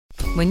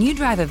When you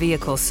drive a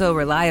vehicle so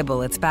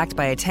reliable it's backed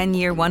by a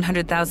 10-year,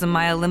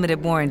 100,000-mile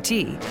limited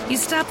warranty, you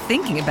stop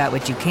thinking about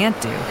what you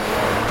can't do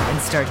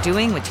and start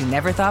doing what you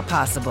never thought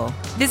possible.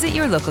 Visit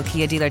your local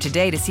Kia dealer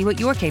today to see what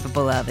you're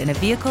capable of in a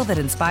vehicle that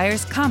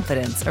inspires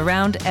confidence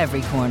around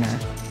every corner.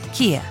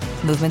 Kia,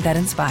 movement that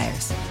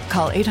inspires.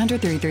 Call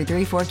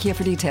 800-333-4KIA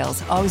for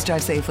details. Always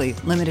drive safely.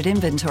 Limited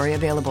inventory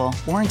available.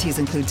 Warranties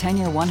include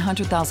 10-year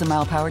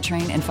 100,000-mile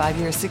powertrain and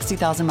 5-year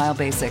 60,000-mile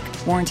basic.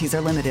 Warranties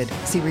are limited.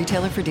 See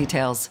retailer for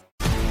details.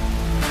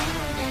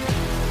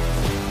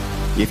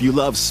 If you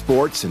love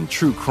sports and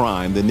true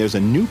crime, then there's a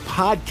new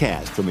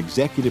podcast from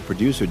executive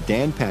producer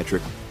Dan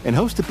Patrick and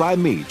hosted by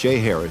me, Jay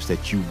Harris,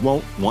 that you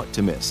won't want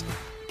to miss.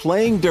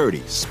 Playing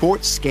Dirty: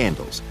 Sports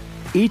Scandals.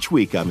 Each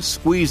week, I'm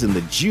squeezing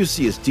the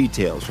juiciest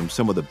details from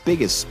some of the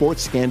biggest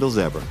sports scandals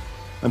ever.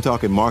 I'm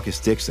talking Marcus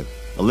Dixon,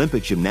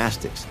 Olympic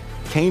gymnastics,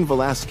 Cain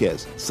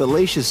Velasquez,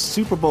 salacious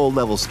Super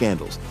Bowl-level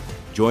scandals.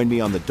 Join me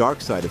on the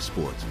dark side of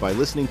sports by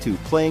listening to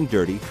Playing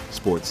Dirty: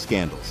 Sports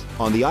Scandals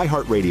on the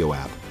iHeartRadio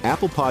app,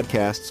 Apple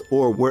Podcasts,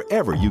 or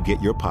wherever you get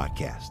your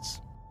podcasts.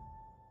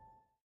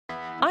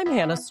 I'm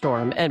Hannah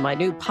Storm, and my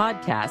new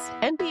podcast,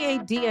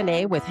 NBA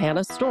DNA with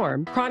Hannah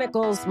Storm,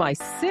 chronicles my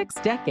 6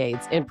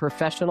 decades in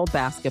professional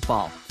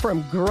basketball.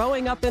 From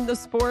growing up in the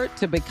sport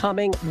to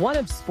becoming one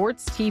of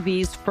sports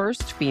TV's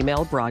first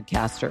female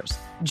broadcasters.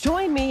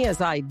 Join me as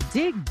I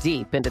dig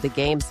deep into the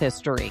game's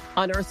history,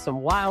 unearth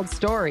some wild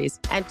stories,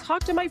 and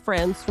talk to my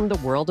friends from the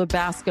world of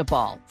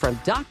basketball, from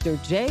Dr.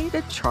 J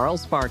to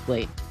Charles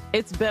Barkley.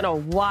 It's been a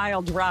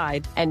wild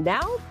ride, and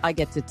now I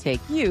get to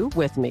take you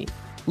with me.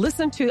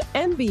 Listen to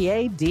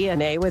NBA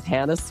DNA with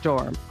Hannah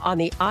Storm on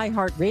the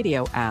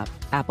iHeartRadio app,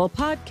 Apple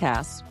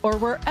Podcasts, or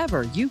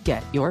wherever you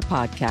get your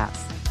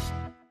podcasts.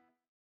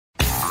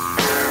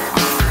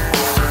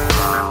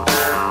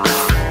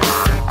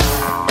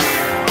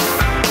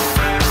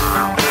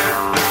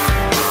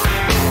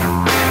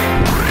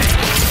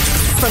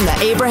 From the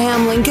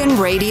Abraham Lincoln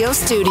Radio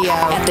Studio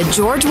at the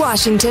George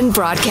Washington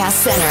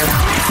Broadcast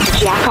Center,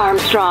 Jack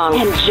Armstrong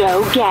and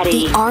Joe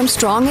Getty. The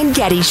Armstrong and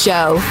Getty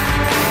Show.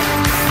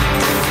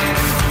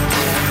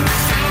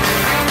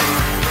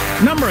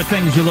 Number of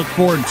things you look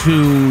forward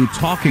to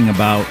talking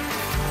about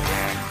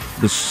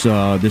this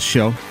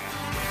show.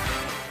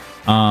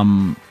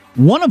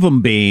 One of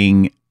them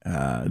being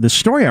the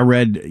story I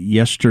read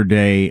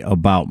yesterday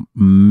about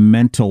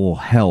mental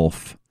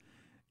health.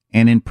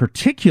 And in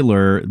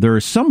particular, there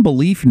is some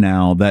belief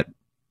now that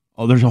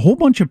there's a whole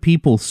bunch of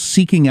people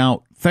seeking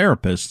out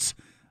therapists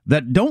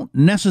that don't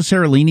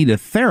necessarily need a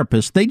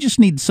therapist. They just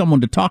need someone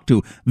to talk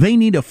to. They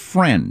need a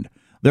friend.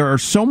 There are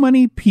so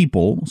many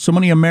people, so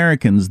many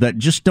Americans that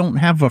just don't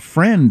have a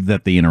friend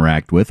that they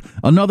interact with,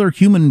 another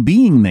human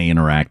being they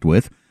interact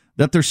with,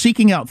 that they're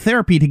seeking out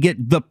therapy to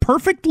get the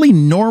perfectly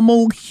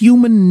normal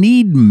human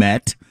need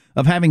met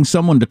of having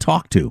someone to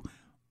talk to.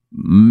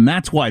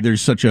 That's why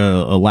there's such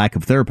a lack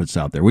of therapists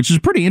out there, which is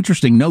a pretty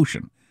interesting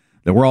notion,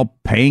 that we're all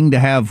paying to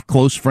have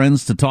close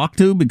friends to talk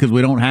to because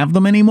we don't have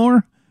them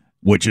anymore,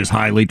 which is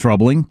highly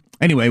troubling.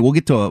 Anyway, we'll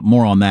get to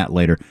more on that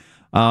later.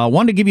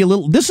 Wanted to give you a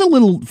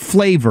little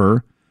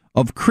flavor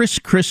of Chris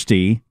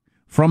Christie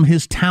from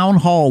his town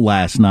hall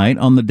last night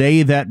on the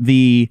day that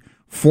the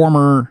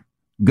former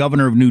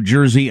governor of New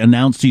Jersey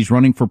announced he's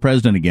running for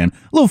president again.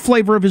 A little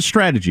flavor of his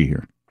strategy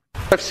here.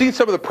 I've seen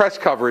some of the press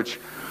coverage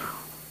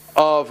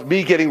of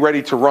me getting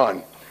ready to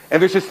run.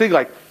 And there's this thing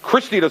like,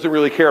 Christie doesn't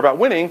really care about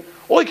winning.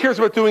 All he cares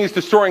about doing is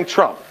destroying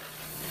Trump.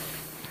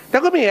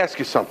 Now let me ask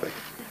you something.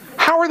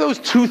 How are those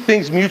two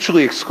things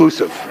mutually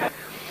exclusive?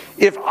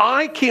 If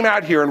I came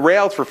out here and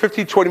railed for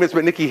 15, 20 minutes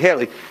about Nikki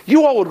Haley,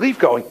 you all would leave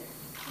going,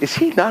 is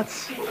he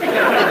nuts?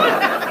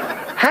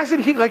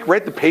 Hasn't he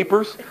read the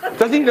papers?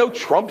 Doesn't he know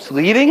Trump's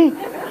leading?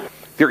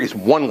 There is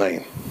one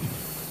lane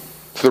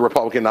to the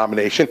Republican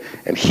nomination,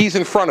 and he's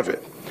in front of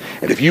it.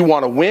 And if you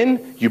want to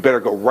win, you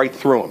better go right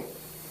through him.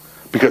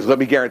 Because let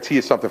me guarantee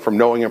you something from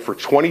knowing him for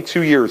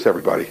 22 years,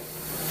 everybody.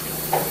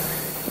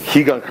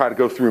 He's going to try to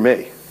go through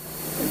me.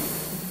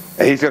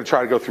 And he's going to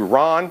try to go through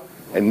Ron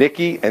and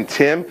Nikki and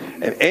Tim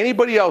and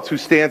anybody else who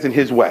stands in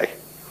his way.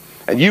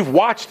 And you've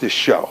watched this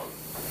show.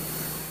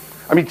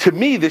 I mean, to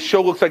me, this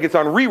show looks like it's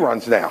on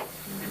reruns now.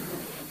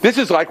 This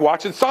is like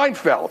watching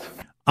Seinfeld.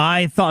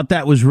 I thought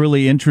that was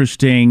really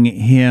interesting,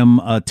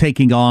 him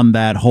taking on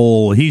that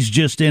whole, he's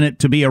just in it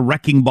to be a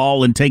wrecking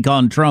ball and take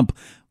on Trump.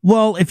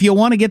 Well, if you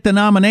want to get the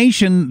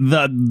nomination,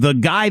 the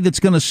guy that's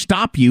going to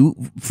stop you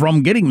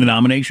from getting the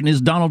nomination is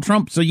Donald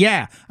Trump. So,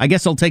 yeah, I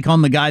guess I'll take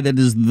on the guy that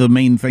is the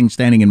main thing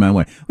standing in my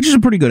way, which is a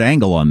pretty good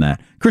angle on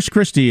that. Chris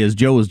Christie, as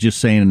Joe was just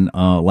saying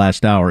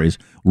last hour, is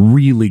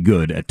really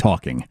good at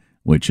talking,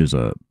 which is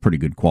a pretty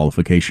good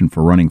qualification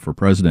for running for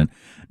president.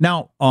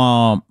 Now,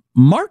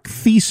 Mark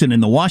Thiessen in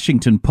the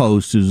Washington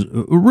Post is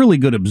a really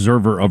good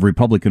observer of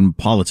Republican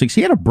politics.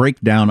 He had a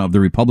breakdown of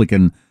the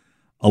Republican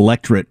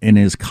electorate in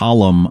his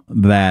column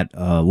that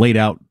laid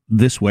out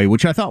this way,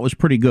 which I thought was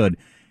pretty good.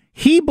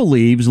 He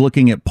believes,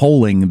 looking at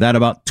polling, that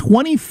about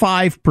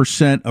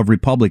 25% of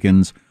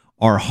Republicans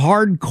are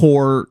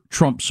hardcore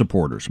Trump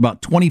supporters,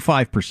 about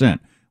 25%,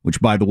 which,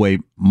 by the way,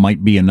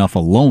 might be enough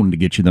alone to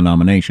get you the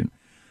nomination.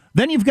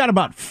 Then you've got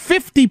about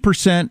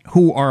 50%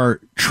 who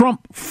are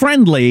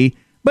Trump-friendly,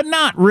 but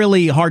not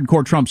really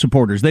hardcore Trump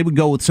supporters. They would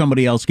go with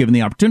somebody else given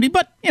the opportunity,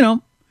 but,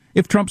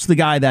 if Trump's the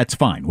guy, that's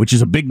fine, which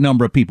is a big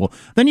number of people.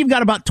 Then you've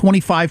got about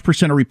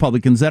 25% of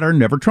Republicans that are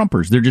never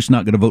Trumpers. They're just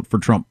not going to vote for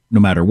Trump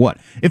no matter what.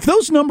 If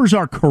those numbers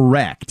are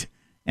correct,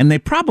 and they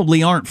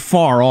probably aren't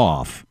far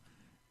off,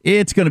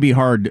 it's going to be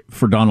hard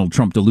for Donald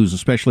Trump to lose,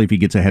 especially if he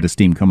gets a head of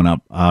steam coming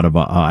up out of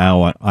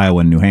Iowa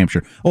and New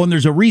Hampshire. Oh, and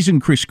there's a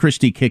reason Chris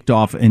Christie kicked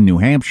off in New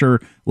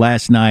Hampshire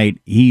last night.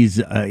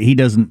 He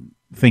doesn't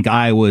think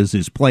Iowa is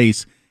his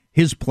place.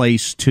 His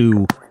place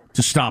to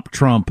stop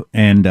Trump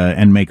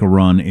and make a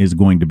run is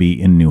going to be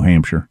in New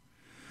Hampshire.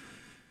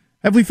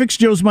 Have we fixed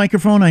Joe's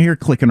microphone? I hear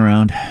clicking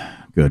around.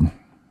 Good.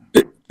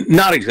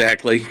 Not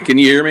exactly. Can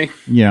you hear me?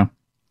 Yeah.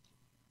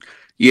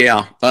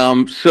 Yeah.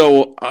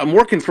 So I'm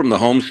working from the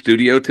home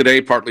studio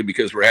today, partly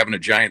because we're having a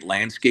giant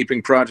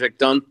landscaping project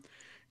done.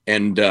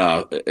 And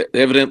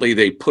evidently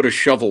they put a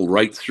shovel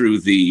right through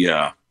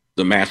the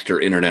master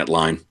internet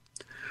line.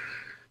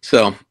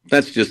 So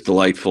that's just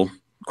delightful.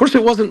 Of course,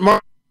 it wasn't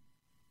Mark.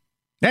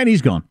 And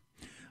he's gone.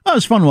 Oh, it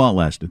was fun while it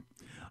lasted.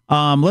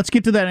 Let's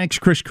get to that next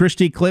Chris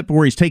Christie clip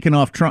where he's taking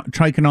on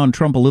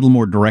Trump a little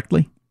more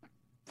directly.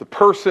 The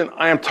person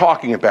I am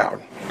talking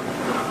about,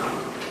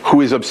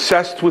 who is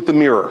obsessed with the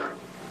mirror,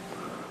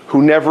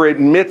 who never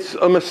admits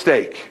a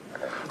mistake,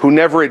 who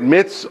never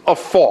admits a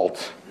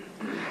fault,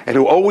 and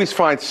who always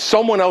finds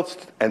someone else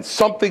and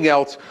something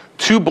else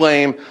to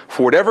blame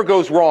for whatever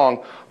goes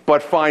wrong,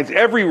 but finds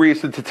every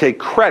reason to take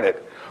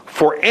credit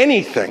for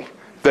anything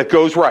that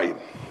goes right,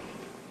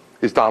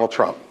 is Donald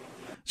Trump.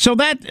 So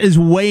that is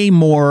way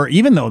more,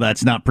 even though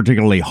that's not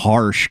particularly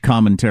harsh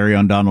commentary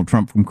on Donald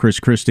Trump from Chris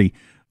Christie,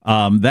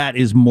 that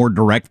is more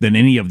direct than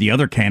any of the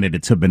other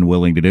candidates have been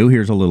willing to do.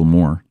 Here's a little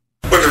more.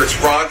 Whether it's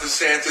Ron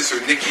DeSantis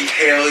or Nikki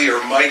Haley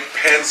or Mike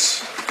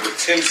Pence or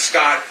Tim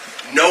Scott,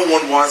 no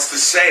one wants to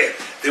say it.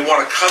 They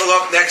want to cuddle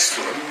up next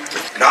to him,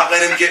 not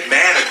let him get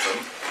mad at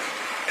them,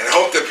 and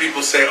hope that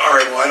people say, all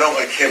right, well, I don't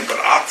like him, but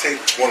I'll take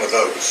one of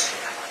those.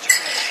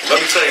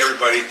 Let me tell you,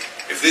 everybody,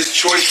 if this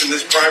choice in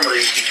this primary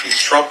is between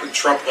Trump and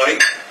Trump Light,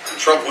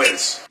 Trump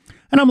wins.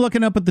 And I'm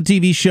looking up at the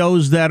TV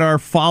shows that are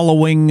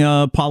following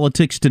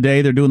politics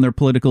today. They're doing their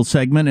political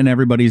segment, and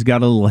everybody's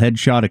got a little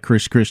headshot of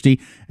Chris Christie.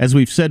 As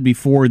we've said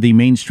before, the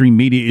mainstream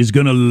media is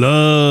going to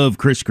love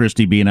Chris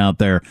Christie being out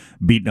there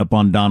beating up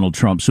on Donald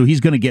Trump. So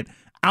he's going to get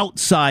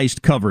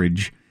outsized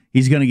coverage.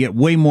 He's going to get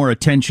way more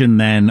attention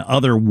than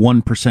other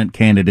 1%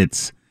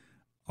 candidates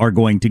are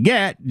going to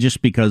get,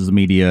 just because the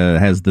media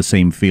has the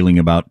same feeling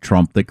about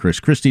Trump that Chris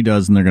Christie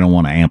does, and they're going to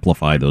want to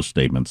amplify those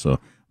statements. So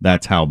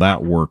that's how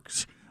that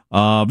works.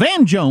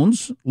 Van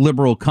Jones,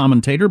 liberal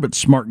commentator, but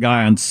smart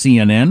guy on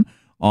CNN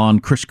on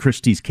Chris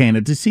Christie's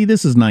candidacy.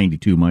 This is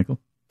 92, Michael.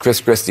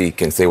 Chris Christie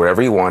can say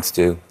whatever he wants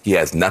to. He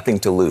has nothing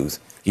to lose.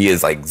 He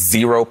is like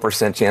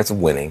 0% chance of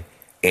winning,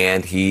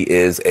 and he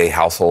is a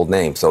household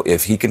name. So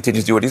if he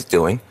continues to do what he's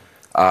doing,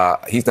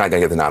 he's not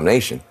going to get the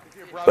nomination.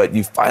 But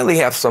you finally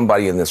have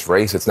somebody in this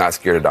race that's not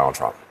scared of Donald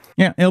Trump.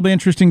 Yeah, it'll be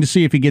interesting to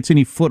see if he gets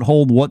any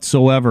foothold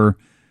whatsoever.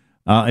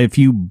 If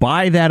you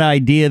buy that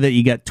idea that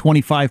you got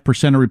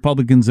 25% of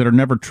Republicans that are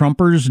never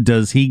Trumpers,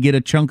 does he get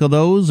a chunk of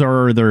those,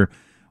 or are there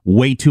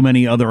way too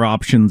many other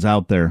options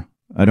out there?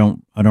 I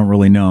don't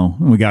really know.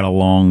 We got a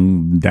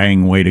long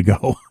dang way to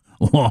go.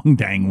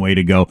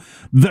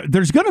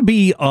 There's going to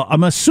be,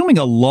 I'm assuming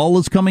a lull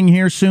is coming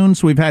here soon.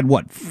 So we've had,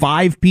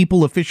 5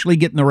 people officially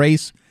get in the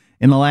race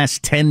in the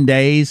last 10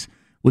 days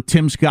with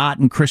Tim Scott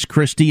and Chris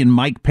Christie and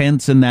Mike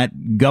Pence and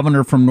that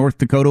governor from North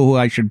Dakota, who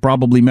I should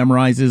probably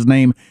memorize his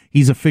name.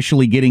 He's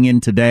officially getting in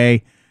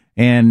today.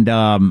 And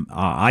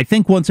I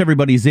think once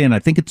everybody's in, I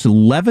think it's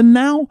 11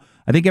 now.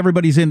 I think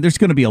everybody's in. There's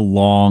going to be a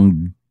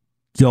long,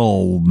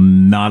 dull,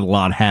 not a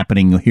lot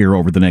happening here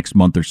over the next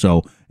month or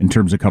so in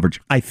terms of coverage.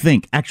 I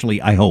think,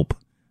 actually, I hope.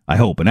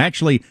 And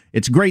actually,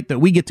 it's great that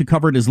we get to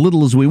cover it as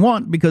little as we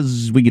want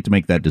because we get to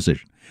make that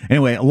decision.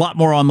 Anyway, a lot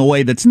more on the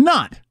way that's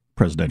not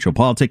presidential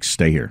politics.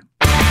 Stay here.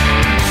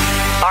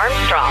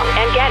 Armstrong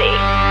and Getty.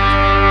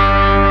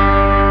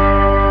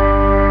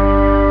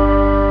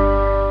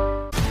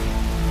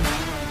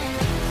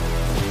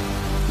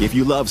 If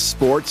you love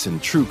sports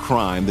and true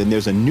crime, then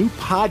there's a new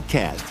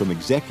podcast from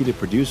executive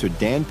producer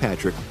Dan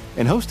Patrick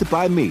and hosted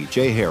by me,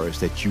 Jay Harris,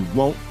 that you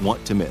won't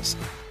want to miss.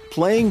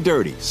 Playing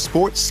Dirty: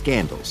 Sports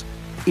Scandals.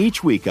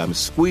 Each week, I'm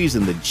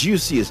squeezing the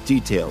juiciest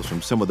details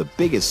from some of the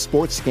biggest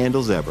sports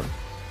scandals ever.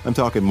 I'm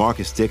talking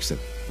Marcus Dixon,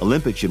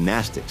 Olympic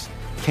gymnastics,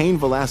 Cain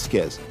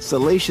Velasquez,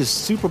 salacious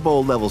Super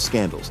Bowl-level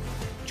scandals.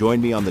 Join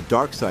me on the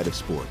dark side of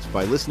sports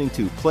by listening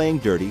to Playing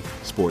Dirty: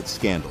 Sports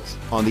Scandals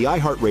on the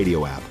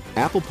iHeartRadio app,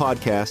 Apple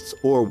Podcasts,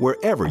 or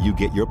wherever you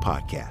get your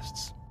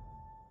podcasts.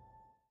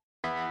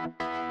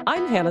 I'm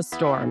I'm Hannah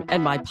Storm,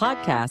 and my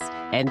podcast,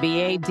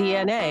 NBA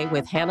DNA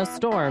with Hannah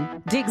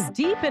Storm, digs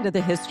deep into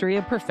the history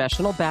of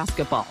professional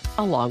basketball,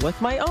 along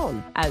with my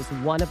own, as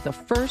one of the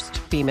first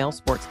female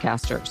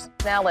sportscasters.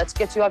 Now let's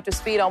get you up to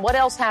speed on what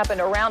else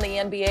happened around the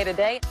NBA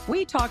today.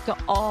 We talked to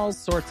all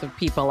sorts of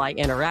people I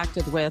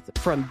interacted with,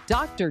 from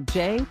Dr.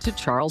 J to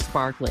Charles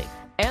Barkley,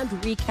 and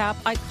recap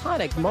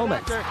iconic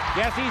moments.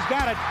 Yes, he's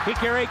got it.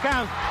 Here he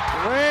comes.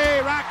 Way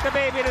rock the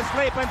baby to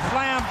sleep and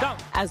slam dunk.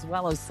 As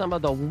well as some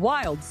of the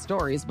wild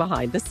stories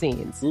behind the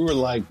scenes. We were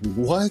like,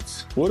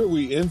 what? What are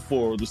we in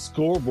for? The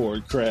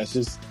scoreboard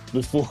crashes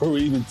before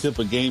we even tip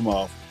a game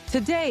off.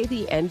 Today,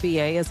 the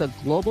NBA is a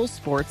global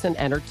sports and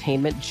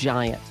entertainment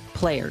giant.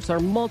 Players are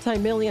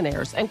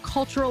multimillionaires and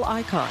cultural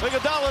icons.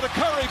 Iguodala to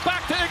Curry,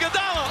 back to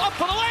Iguodala, up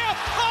for the layup.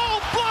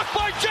 Oh, blocked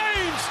by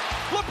James.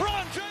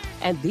 LeBron James.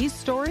 And these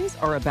stories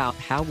are about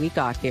how we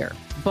got here,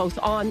 both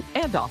on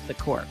and off the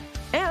court.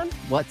 And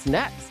what's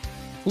next?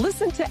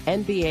 Listen to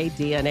NBA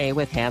DNA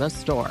with Hannah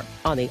Storm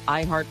on the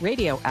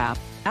iHeartRadio app,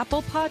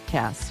 Apple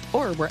Podcasts,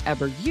 or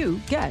wherever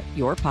you get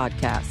your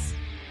podcasts.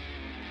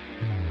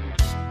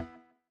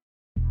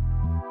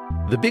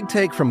 The Big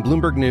Take from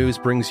Bloomberg News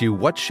brings you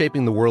what's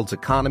shaping the world's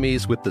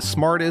economies with the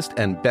smartest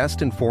and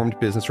best-informed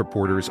business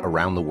reporters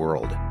around the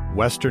world.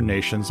 Western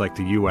nations like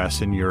the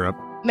U.S. and Europe.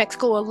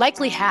 Mexico will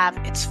likely have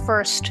its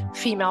first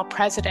female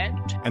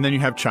president. And then you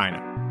have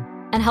China.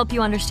 And help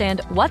you understand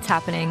what's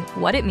happening,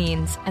 what it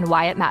means, and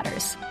why it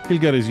matters. He'll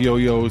get his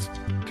yo-yos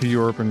to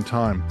Europe in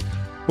time.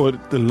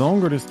 But the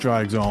longer this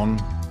drags on,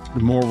 the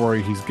more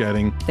worry he's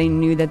getting. They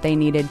knew that they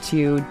needed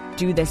to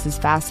do this as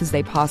fast as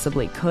they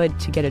possibly could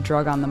to get a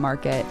drug on the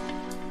market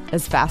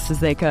as fast as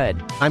they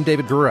could. I'm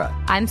David Gura.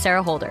 I'm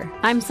Sarah Holder.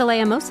 I'm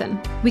Saleha Mohsen.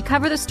 We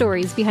cover the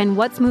stories behind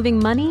what's moving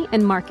money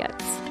and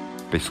markets.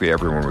 Basically,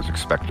 everyone was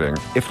expecting,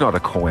 if not a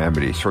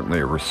calamity, certainly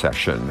a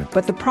recession.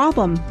 But the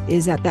problem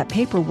is that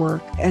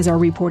paperwork, as our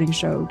reporting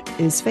showed,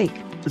 is fake.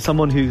 As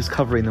someone who's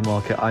covering the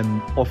market,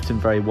 I'm often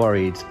very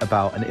worried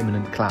about an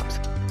imminent collapse.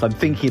 So I'm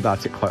thinking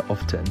about it quite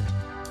often.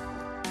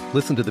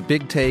 Listen to The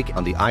Big Take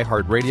on the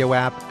iHeartRadio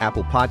app,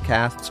 Apple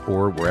Podcasts,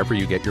 or wherever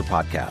you get your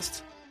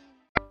podcasts.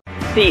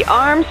 The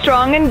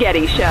Armstrong and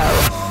Getty Show.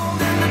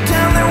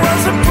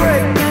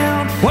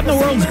 What in the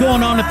world's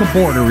going on at the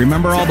border?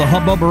 Remember all the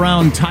hubbub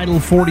around Title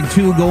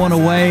 42 going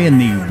away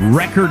and the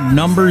record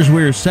numbers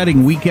we were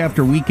setting week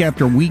after week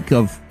after week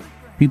of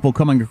people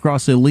coming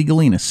across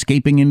illegally and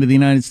escaping into the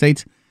United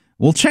States?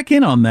 We'll check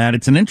in on that.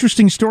 It's an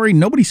interesting story.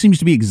 Nobody seems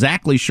to be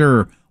exactly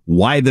sure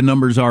why the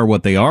numbers are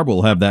what they are.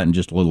 We'll have that in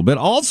just a little bit.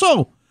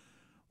 Also,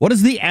 what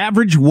is the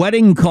average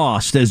wedding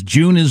cost as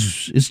June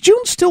is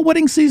June still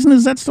wedding season?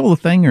 Is that still a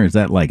thing, or is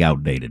that like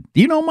outdated?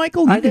 Do you know,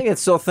 Michael? I think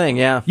it's still a thing,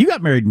 yeah. You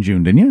got married in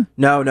June, didn't you?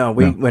 No,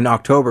 we went in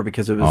October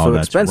because it was so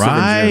expensive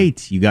right. in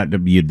June. You got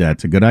to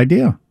that's a good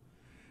idea.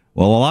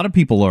 Well, a lot of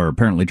people are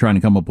apparently trying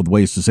to come up with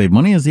ways to save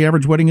money, as the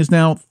average wedding is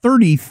now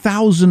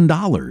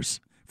 $30,000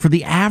 for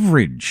the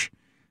average.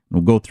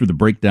 We'll go through the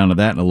breakdown of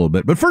that in a little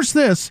bit. But first,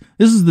 this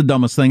is the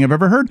dumbest thing I've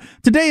ever heard.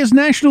 Today is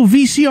National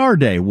VCR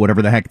Day,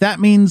 whatever the heck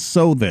that means,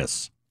 so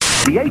this.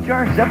 The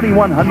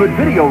HR7100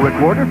 video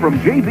recorder from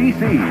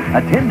JVC,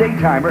 a 10-day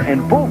timer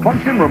and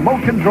full-function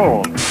remote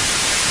control.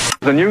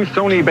 The new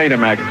Sony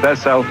Betamax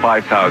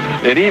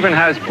SL5000. It even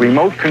has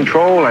remote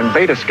control and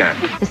beta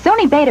scan. The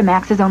Sony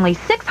Betamax is only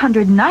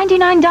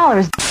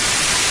 $699.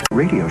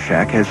 Radio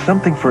Shack has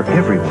something for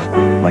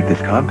everyone, like this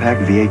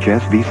compact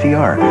VHS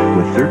VCR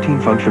with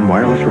 13-function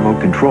wireless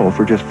remote control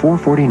for just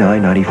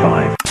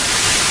 $449.95.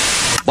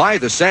 Buy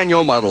the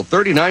Sanyo Model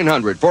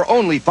 3900 for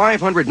only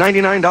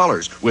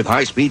 $599 with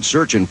high-speed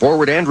search in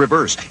forward and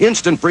reverse,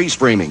 instant freeze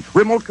framing,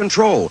 remote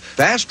control,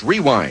 fast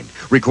rewind,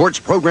 records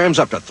programs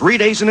up to 3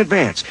 days in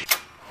advance.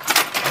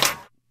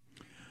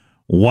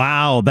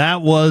 Wow,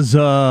 that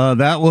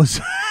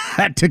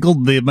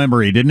tickled the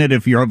memory, didn't it?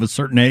 If you're of a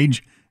certain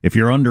age, if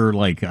you're under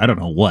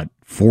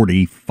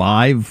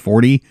 45,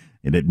 40,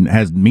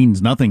 it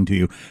means nothing to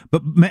you.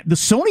 But the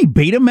Sony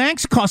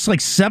Betamax costs like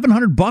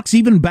 $700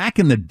 even back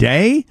in the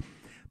day.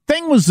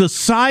 Thing was the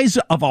size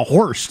of a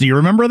horse. Do you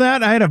remember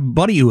that? I had a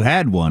buddy who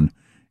had one.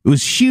 It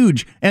was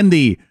huge. And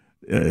the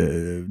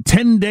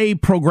 10-day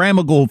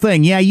programmable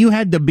thing, yeah, you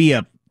had to be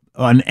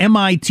an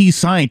MIT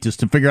scientist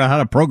to figure out how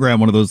to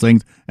program one of those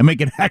things and make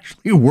it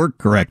actually work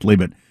correctly.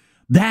 But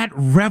that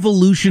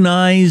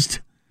revolutionized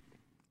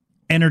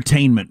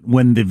entertainment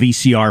when the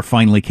VCR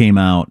finally came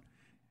out.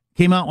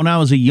 Came out when I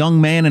was a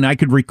young man and I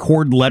could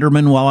record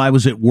Letterman while I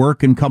was at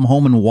work and come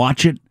home and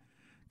watch it.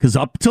 Because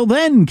up till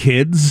then,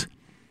 kids,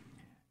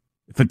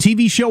 if a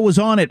TV show was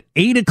on at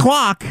 8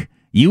 o'clock,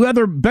 you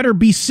either better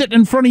be sitting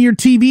in front of your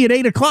TV at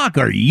 8 o'clock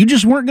or you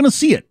just weren't going to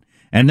see it.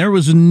 And there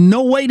was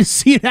no way to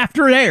see it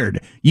after it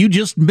aired. You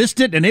just missed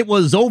it and it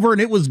was over and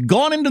it was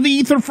gone into the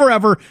ether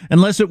forever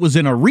unless it was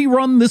in a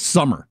rerun this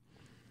summer.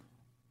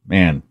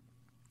 Man.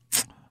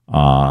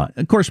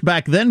 Of course,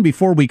 back then,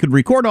 before we could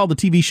record all the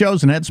TV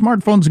shows and had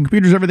smartphones and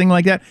computers, everything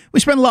like that,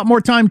 we spent a lot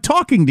more time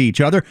talking to each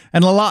other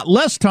and a lot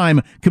less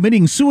time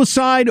committing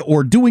suicide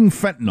or doing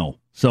fentanyl.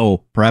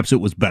 So perhaps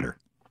it was better.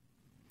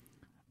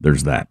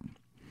 There's that.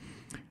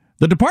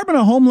 The Department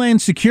of Homeland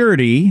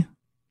Security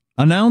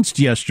announced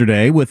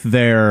yesterday with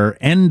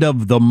their end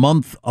of the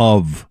month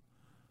of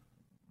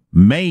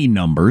May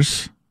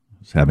numbers. I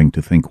was having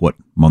to think what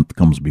month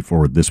comes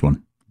before this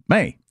one.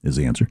 May is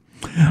the answer.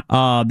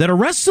 That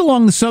arrests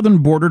along the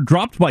southern border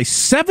dropped by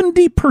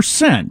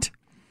 70%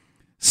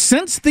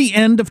 since the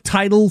end of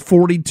Title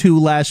 42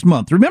 last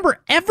month.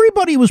 Remember,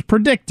 everybody was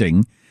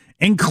predicting,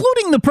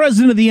 including the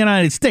President of the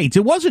United States,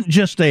 it wasn't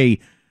just a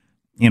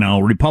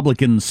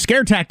Republican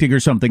scare tactic or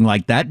something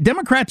like that.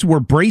 Democrats were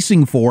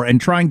bracing for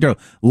and trying to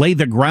lay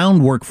the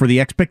groundwork for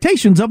the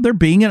expectations of there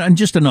being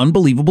just an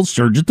unbelievable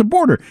surge at the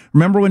border.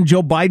 Remember when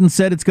Joe Biden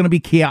said it's going to be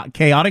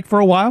chaotic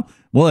for a while?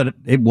 Well,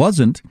 it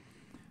wasn't.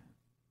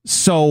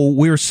 So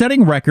we were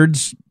setting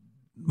records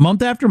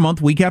month after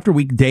month, week after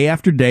week, day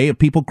after day of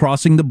people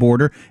crossing the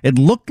border. It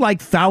looked like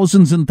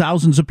thousands and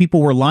thousands of people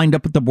were lined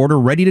up at the border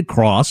ready to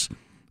cross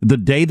the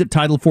day that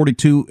Title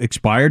 42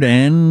 expired.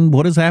 And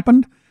what has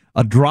happened?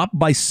 A drop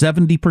by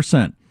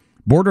 70%.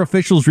 Border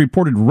officials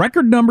reported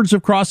record numbers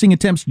of crossing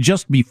attempts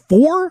just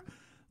before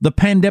the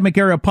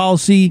pandemic-era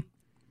policy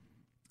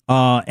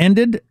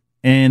ended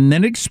and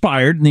then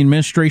expired, and the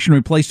administration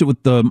replaced it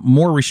with the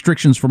more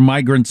restrictions for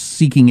migrants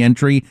seeking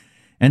entry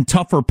and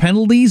tougher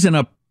penalties,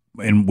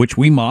 in which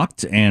we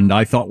mocked and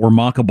I thought were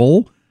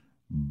mockable,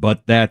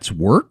 but that's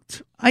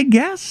worked, I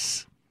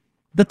guess.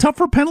 The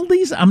tougher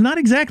penalties, I'm not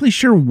exactly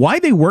sure why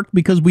they worked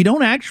because we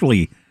don't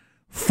actually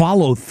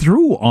follow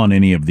through on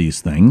any of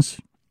these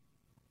things.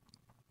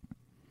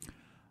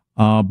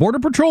 Border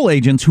Patrol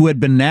agents who had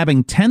been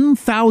nabbing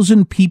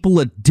 10,000 people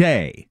a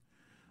day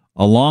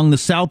along the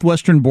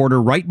southwestern border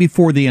right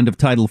before the end of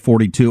Title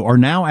 42 are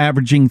now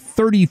averaging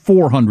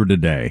 3,400 a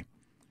day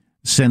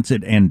since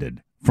it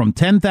ended. From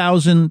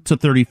 10,000 to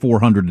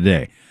 3,400 a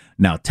day.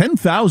 Now,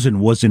 10,000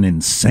 was an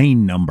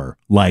insane number,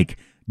 like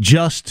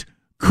just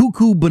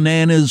cuckoo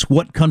bananas.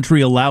 What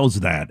country allows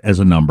that as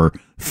a number?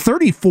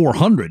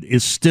 3,400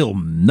 is still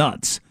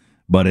nuts,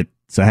 but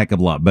it's a heck of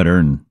a lot better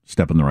and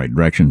step in the right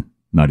direction.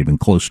 Not even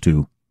close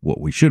to what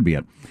we should be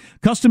at.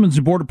 Customs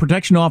and Border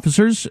Protection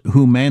officers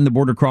who man the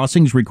border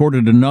crossings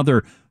recorded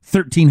another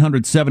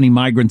 1,370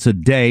 migrants a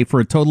day for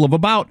a total of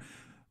about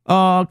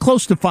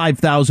close to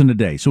 5,000 a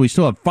day. So we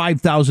still have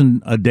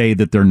 5,000 a day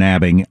that they're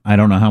nabbing. I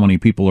don't know how many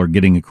people are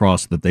getting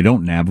across that they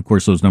don't nab. Of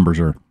course, those numbers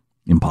are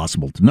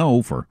impossible to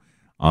know for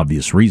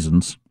obvious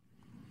reasons.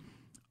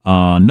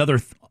 Another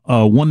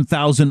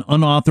 1,000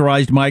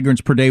 unauthorized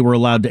migrants per day were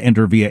allowed to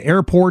enter via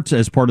airports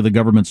as part of the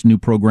government's new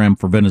program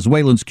for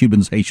Venezuelans,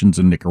 Cubans, Haitians,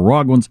 and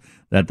Nicaraguans.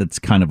 That's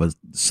kind of a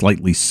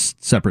slightly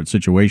separate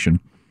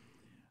situation.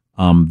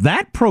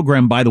 That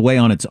program, by the way,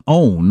 on its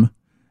own,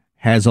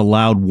 has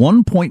allowed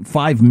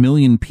 1.5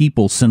 million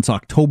people since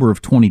October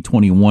of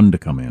 2021 to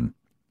come in,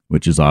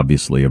 which is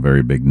obviously a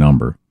very big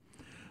number.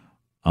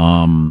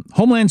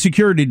 Homeland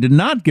Security did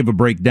not give a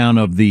breakdown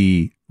of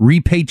the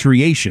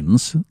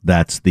repatriations.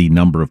 That's the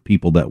number of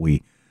people that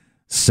we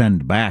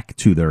send back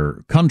to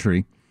their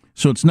country.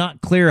 So it's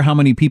not clear how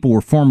many people were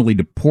formally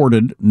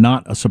deported.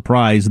 Not a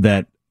surprise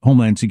that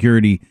Homeland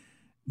Security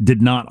did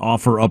not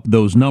offer up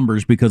those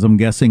numbers because I'm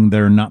guessing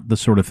they're not the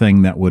sort of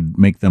thing that would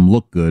make them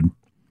look good.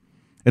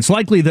 It's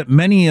likely that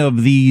many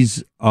of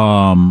these that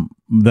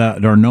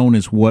are known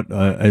as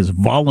as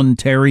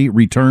voluntary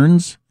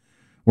returns,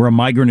 where a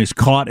migrant is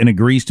caught and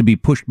agrees to be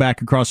pushed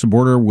back across the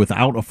border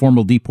without a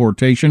formal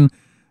deportation,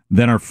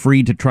 then are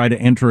free to try to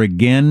enter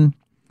again.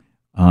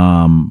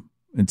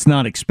 It's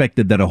not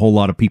expected that a whole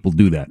lot of people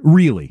do that.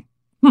 Really?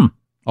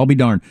 I'll be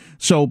darned.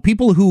 So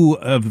people who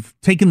have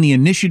taken the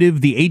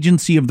initiative, the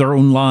agency of their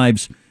own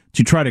lives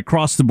to try to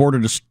cross the border,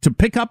 to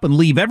pick up and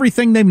leave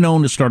everything they've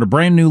known to start a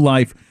brand new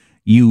life,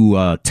 you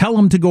tell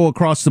them to go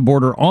across the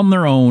border on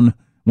their own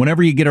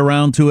whenever you get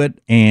around to it,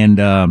 and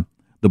the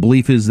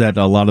belief is that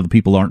a lot of the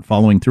people aren't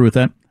following through with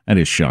that. That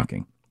is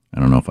shocking. I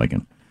don't know if I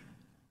can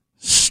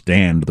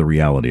stand the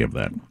reality of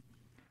that.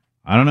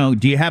 I don't know.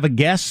 Do you have a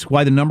guess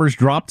why the numbers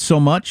dropped so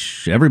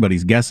much?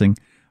 Everybody's guessing.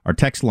 Our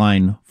text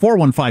line,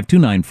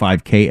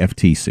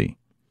 415-295-KFTC.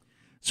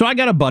 So I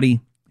got a buddy.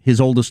 His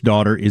oldest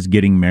daughter is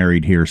getting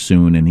married here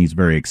soon, and he's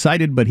very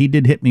excited, but he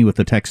did hit me with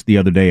a text the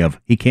other day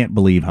of he can't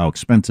believe how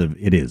expensive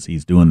it is.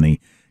 He's doing the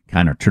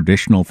kind of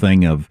traditional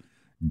thing of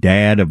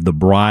dad of the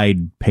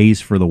bride pays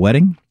for the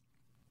wedding.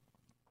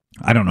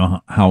 I don't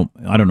know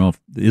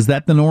if, is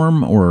that the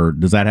norm, or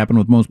does that happen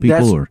with most people?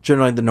 That's or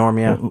generally the norm,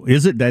 yeah.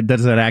 Is it?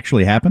 Does that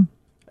actually happen?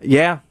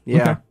 Yeah.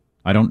 Okay.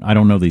 I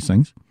don't know these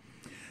things.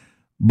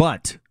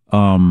 But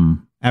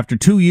after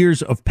 2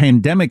 years of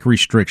pandemic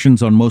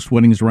restrictions on most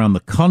weddings around the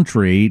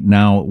country,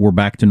 now we're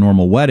back to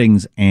normal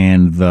weddings,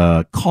 and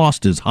the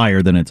cost is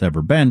higher than it's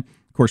ever been.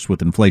 Of course,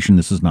 with inflation,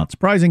 this is not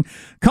surprising.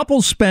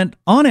 Couples spent,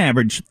 on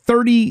average,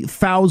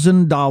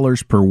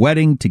 $30,000 per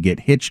wedding to get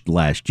hitched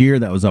last year.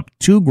 That was up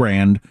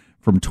 $2,000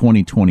 from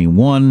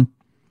 2021.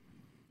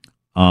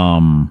 We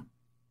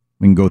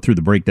can go through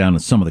the breakdown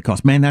of some of the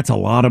costs. Man, that's a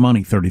lot of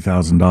money,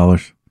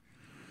 $30,000.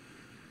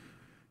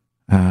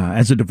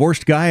 As a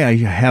divorced guy, I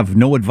have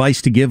no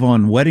advice to give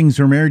on weddings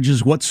or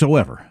marriages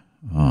whatsoever,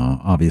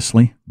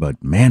 obviously.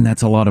 But, man,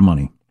 that's a lot of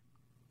money.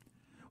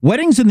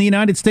 Weddings in the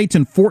United States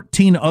and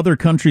 14 other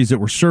countries that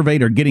were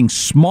surveyed are getting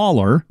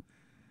smaller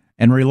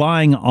and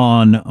relying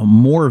on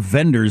more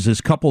vendors as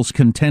couples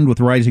contend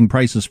with rising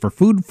prices for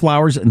food,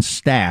 flowers, and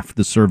staff,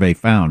 the survey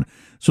found.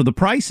 So the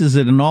price is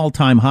at an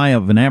all-time high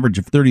of an average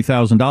of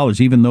 $30,000,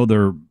 even though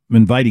they're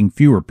inviting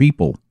fewer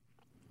people.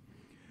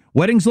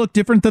 Weddings look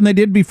different than they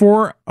did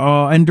before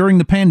and during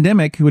the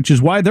pandemic, which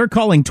is why they're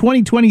calling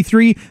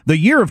 2023 the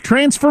year of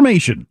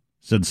transformation,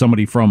 said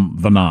somebody from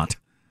The Knot.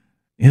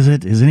 Is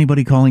it? Is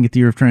anybody calling it the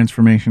year of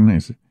transformation?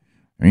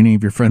 Are any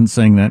of your friends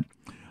saying that?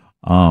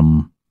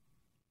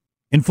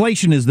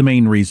 Inflation is the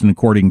main reason,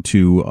 according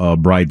to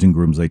brides and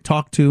grooms they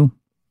talk to.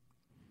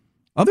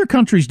 Other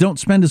countries don't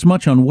spend as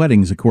much on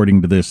weddings,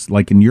 according to this.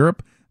 Like in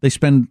Europe, they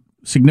spend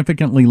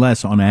significantly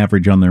less on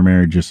average on their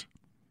marriages.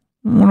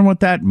 I wonder what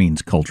that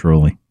means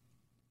culturally.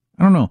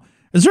 I don't know.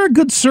 Is there a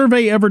good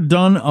survey ever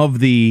done of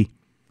the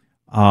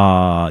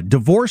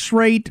divorce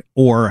rate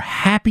or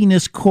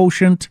happiness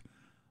quotient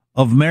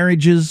of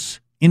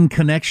marriages in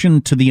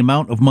connection to the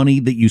amount of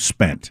money that you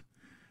spent?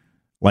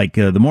 Like,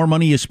 the more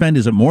money you spend,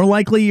 is it more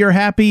likely you're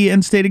happy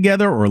and stay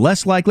together or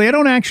less likely? I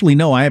don't actually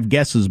know. I have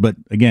guesses, but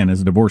again,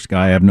 as a divorce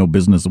guy, I have no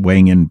business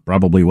weighing in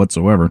probably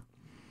whatsoever.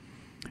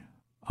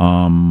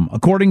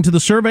 According to the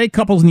survey,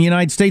 couples in the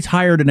United States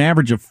hired an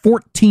average of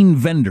 14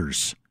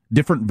 vendors,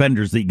 different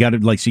vendors that you got to,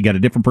 like, so you got a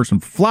different person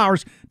for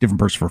flowers, different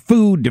person for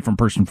food, different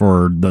person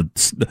for the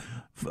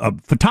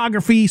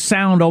photography,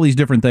 sound, all these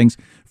different things.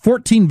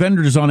 14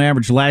 vendors on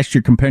average last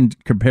year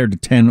compared to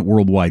 10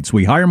 worldwide. So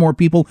we hire more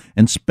people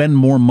and spend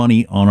more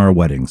money on our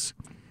weddings.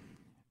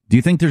 Do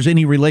you think there's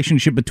any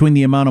relationship between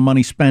the amount of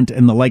money spent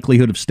and the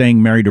likelihood of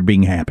staying married or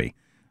being happy?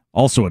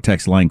 Also a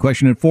text line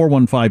question at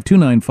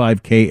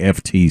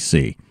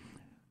 415-295-KFTC.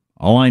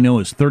 All I know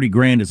is 30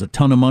 grand is a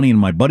ton of money, and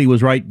my buddy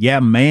was right. Yeah,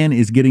 man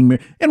is getting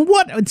married. And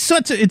what? I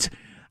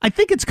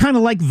think it's kind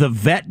of like the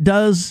vet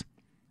does.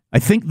 I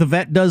think the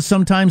vet does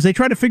sometimes. They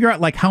try to figure out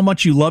like how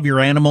much you love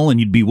your animal and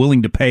you'd be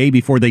willing to pay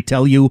before they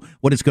tell you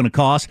what it's going to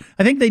cost.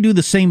 I think they do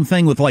the same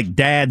thing with like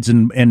dads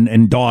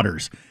and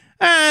daughters.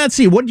 Let's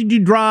see, what did you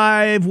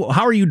drive?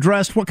 How are you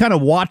dressed? What kind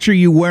of watch are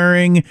you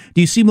wearing?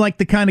 Do you seem like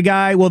the kind of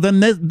guy? Well, then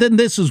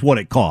this is what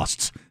it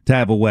costs to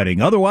have a wedding.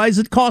 Otherwise,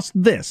 it costs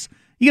this.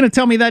 You going to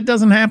tell me that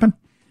doesn't happen?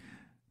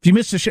 If you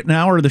missed an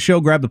hour of the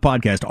show, grab the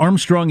podcast.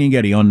 Armstrong and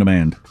Getty on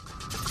demand.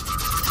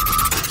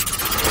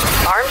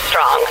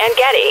 Armstrong and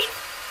Getty.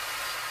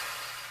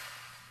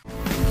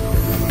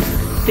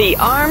 The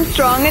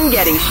Armstrong and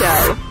Getty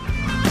Show.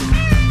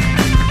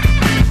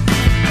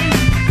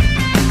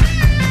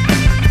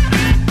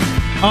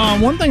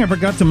 One thing I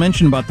forgot to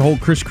mention about the whole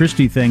Chris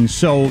Christie thing.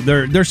 So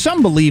there's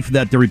some belief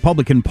that the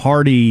Republican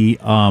Party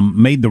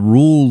made the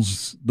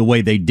rules the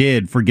way they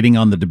did for getting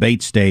on the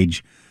debate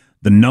stage,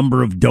 the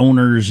number of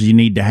donors you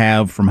need to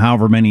have from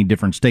however many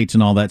different states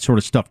and all that sort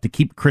of stuff to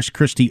keep Chris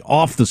Christie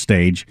off the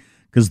stage,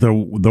 because they're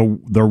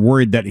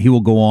worried that he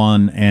will go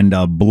on and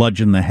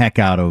bludgeon the heck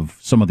out of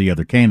some of the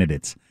other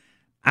candidates.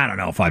 I don't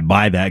know if I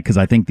buy that, because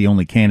I think the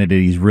only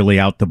candidate he's really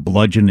out to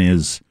bludgeon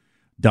is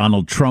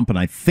Donald Trump, and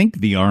I think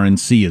the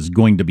RNC is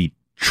going to be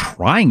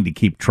trying to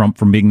keep Trump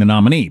from being the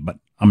nominee, but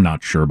I'm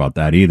not sure about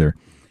that either.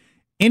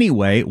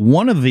 Anyway,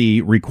 one of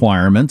the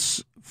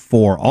requirements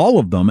for all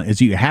of them is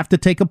you have to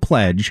take a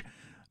pledge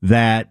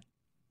that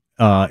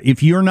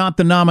if you're not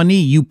the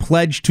nominee, you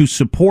pledge to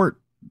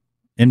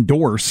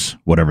endorse,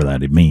 whatever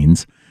that it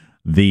means,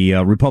 the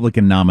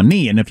Republican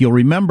nominee. And if you'll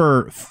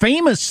remember,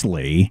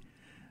 famously,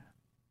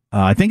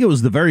 I think it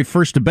was the very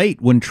first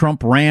debate when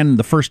Trump ran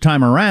the first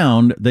time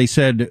around, they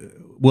said,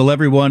 will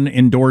everyone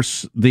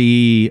endorse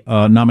the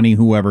nominee,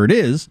 whoever it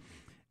is?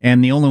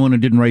 And the only one who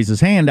didn't raise his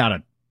hand out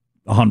of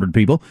 100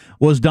 people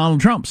was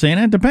Donald Trump, saying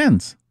it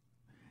depends.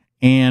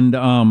 And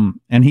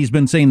he's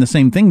been saying the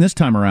same thing this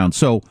time around.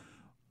 So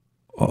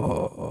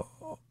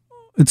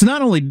it's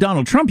not only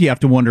Donald Trump you have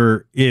to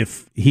wonder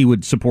if he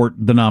would support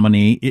the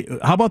nominee.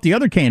 How about the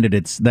other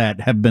candidates that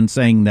have been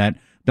saying that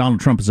Donald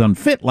Trump is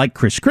unfit, like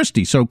Chris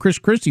Christie? So Chris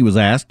Christie was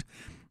asked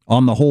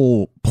on the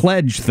whole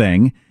pledge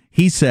thing.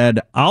 He said,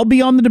 I'll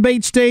be on the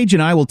debate stage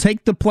and I will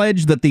take the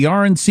pledge that the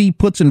RNC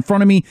puts in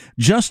front of me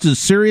just as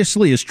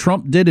seriously as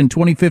Trump did in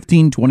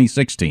 2015,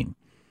 2016.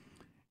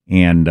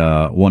 And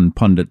one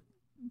pundit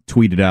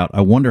tweeted out, I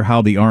wonder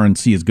how the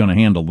RNC is going to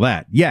handle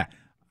that. Yeah,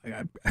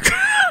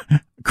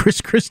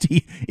 Chris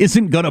Christie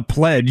isn't going to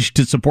pledge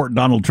to support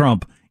Donald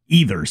Trump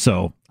either.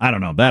 So I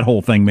don't know. That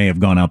whole thing may have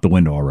gone out the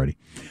window already.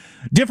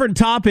 Different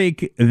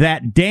topic.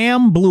 That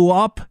dam blew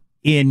up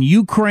in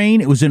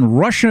Ukraine. It was in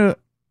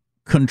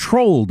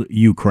Russia-controlled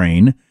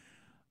Ukraine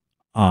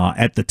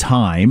at the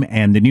time.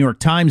 And the New York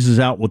Times is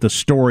out with a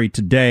story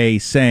today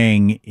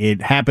saying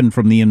it happened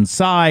from the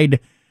inside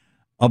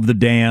of the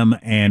dam,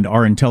 and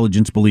our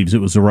intelligence believes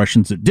it was the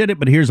Russians that did it.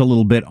 But here's a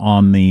little bit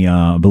on the,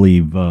 I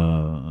believe,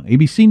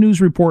 ABC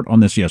News report on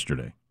this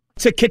yesterday.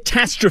 To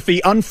catastrophe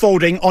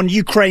unfolding on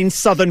Ukraine's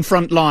southern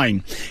front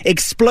line.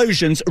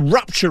 Explosions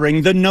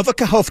rupturing the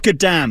Novokakhovka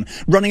Dam,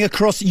 running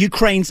across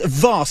Ukraine's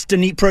vast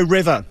Dnipro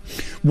River.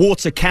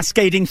 Water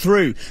cascading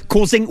through,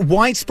 causing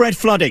widespread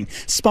flooding,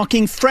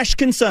 sparking fresh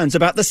concerns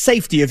about the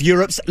safety of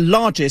Europe's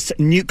largest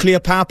nuclear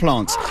power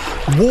plants.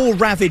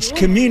 War-ravaged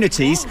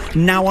communities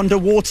now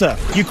underwater.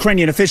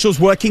 Ukrainian officials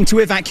working to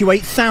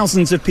evacuate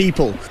thousands of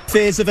people.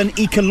 Fears of an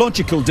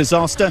ecological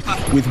disaster,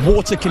 with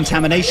water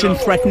contamination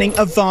threatening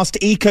a vast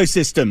ecosystem.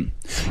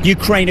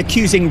 Ukraine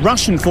accusing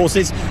Russian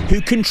forces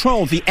who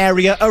control the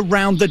area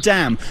around the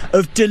dam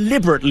of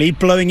deliberately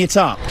blowing it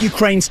up.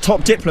 Ukraine's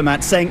top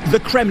diplomat saying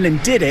the Kremlin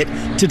did it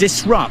to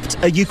disrupt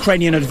a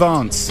Ukrainian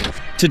advance.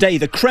 Today,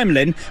 the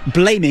Kremlin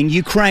blaming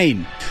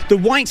Ukraine. The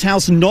White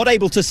House not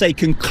able to say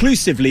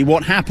conclusively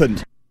what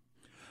happened.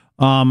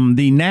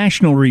 The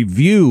National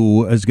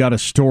Review has got a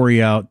story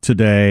out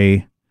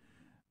today.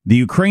 The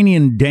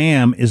Ukrainian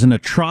dam is an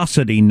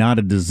atrocity, not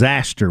a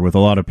disaster, with a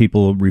lot of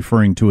people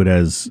referring to it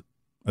as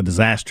a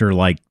disaster,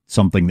 like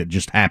something that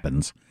just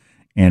happens.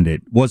 And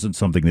it wasn't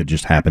something that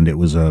just happened. It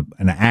was an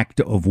act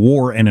of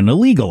war, and an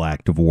illegal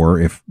act of war,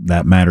 if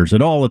that matters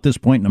at all at this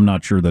point, and I'm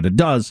not sure that it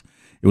does.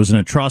 It was an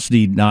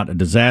atrocity, not a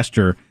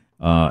disaster.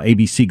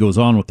 ABC goes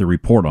on with the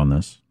report on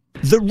this.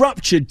 The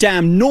ruptured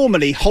dam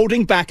normally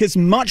holding back as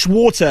much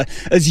water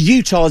as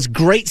Utah's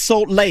Great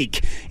Salt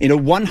Lake in a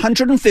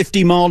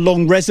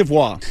 150-mile-long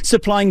reservoir,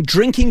 supplying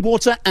drinking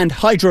water and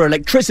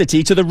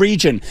hydroelectricity to the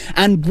region,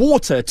 and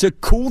water to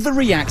cool the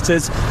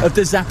reactors of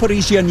the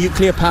Zaporizhzhia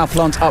nuclear power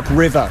plant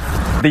upriver.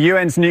 The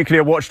UN's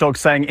nuclear watchdog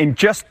saying in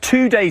just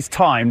 2 days'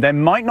 time, there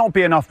might not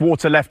be enough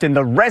water left in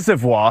the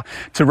reservoir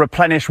to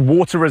replenish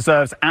water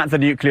reserves at the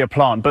nuclear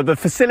plant. But the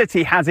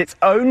facility has its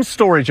own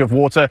storage of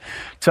water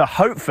to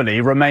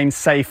hopefully remain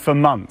safe for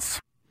months.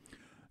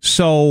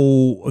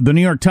 So the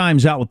New York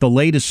Times out with the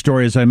latest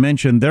story, as I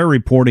mentioned. Their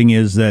reporting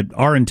is that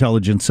our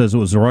intelligence says it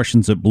was the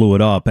Russians that blew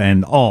it up,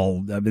 and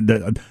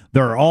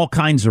there are all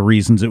kinds of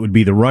reasons it would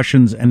be the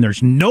Russians, and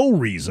there's no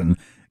reason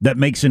that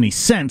makes any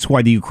sense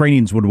why the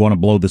Ukrainians would want to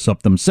blow this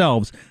up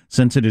themselves,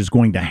 since it is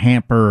going to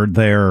hamper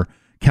their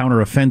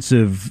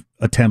counteroffensive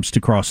attempts to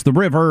cross the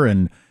river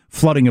and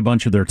flooding a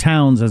bunch of their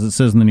towns. As it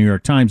says in the New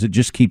York Times, it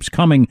just keeps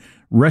coming.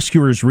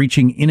 Rescuers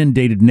reaching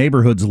inundated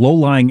neighborhoods,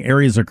 low-lying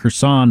areas of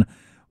Kherson,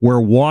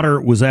 where water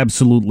was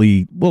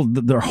absolutely, well,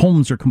 their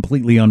homes are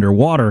completely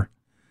underwater,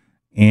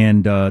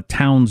 and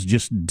towns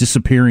just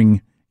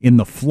disappearing in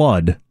the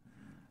flood.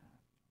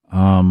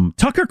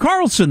 Tucker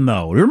Carlson,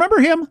 though,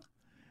 remember him?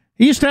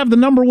 He used to have the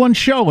 #1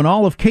 show in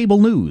all of cable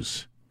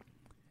news.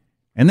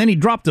 And then he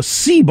dropped a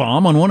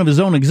C-bomb on one of his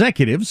own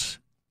executives,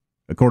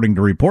 according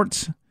to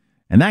reports,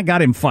 and that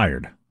got him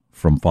fired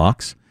from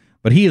Fox.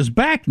 But he is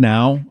back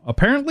now,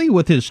 apparently,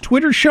 with his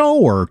Twitter show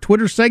or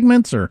Twitter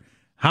segments or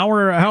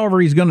however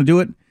he's going to do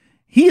it.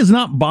 He is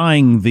not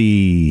buying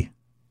the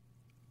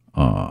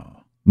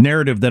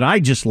narrative that I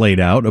just laid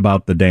out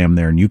about the dam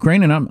there in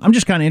Ukraine, and I'm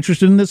just kind of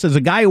interested in this. As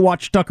a guy who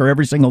watched Tucker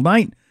every single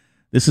night,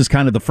 this is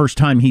kind of the first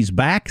time he's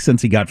back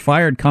since he got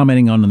fired,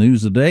 commenting on the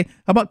news today.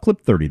 How about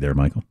clip 30 there,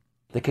 Michael?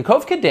 The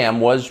Kakhovka Dam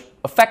was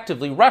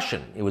effectively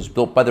Russian. It was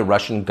built by the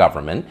Russian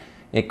government.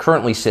 It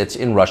currently sits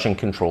in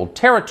Russian-controlled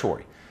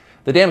territory.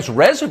 The dam's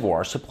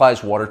reservoir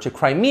supplies water to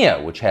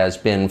Crimea, which has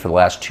been, for the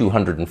last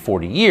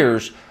 240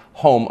 years,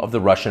 home of the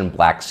Russian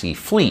Black Sea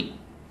Fleet.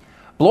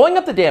 Blowing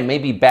up the dam may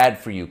be bad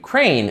for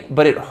Ukraine,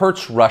 but it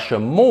hurts Russia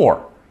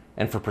more.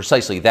 And for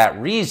precisely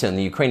that reason,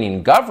 the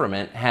Ukrainian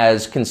government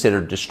has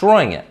considered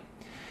destroying it.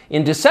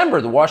 In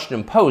December, the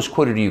Washington Post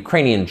quoted a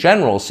Ukrainian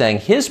general saying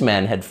his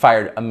men had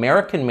fired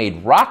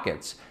American-made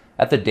rockets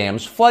at the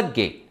dam's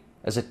floodgate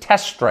as a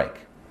test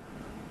strike.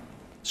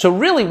 So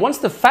really, once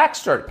the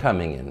facts start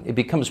coming in, it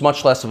becomes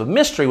much less of a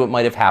mystery what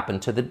might have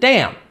happened to the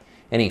dam.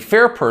 Any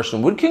fair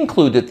person would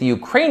conclude that the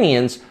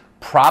Ukrainians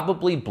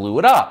probably blew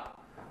it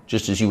up,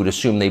 just as you would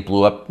assume they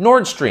blew up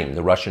Nord Stream,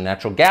 the Russian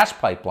natural gas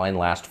pipeline,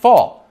 last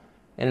fall.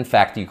 And in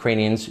fact, the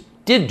Ukrainians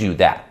did do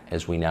that,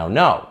 as we now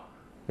know.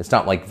 It's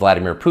not like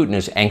Vladimir Putin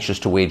is anxious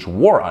to wage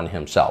war on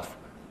himself.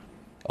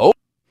 Oh.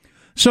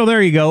 So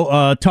there you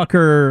go.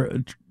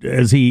 Tucker,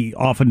 as he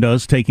often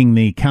does, taking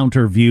the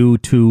counter view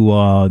to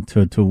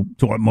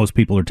what most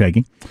people are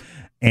taking.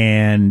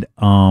 And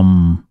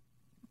the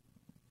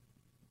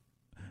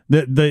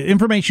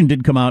information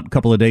did come out a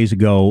couple of days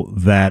ago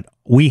that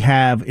we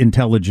have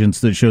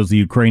intelligence that shows the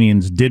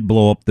Ukrainians did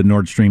blow up the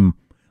Nord Stream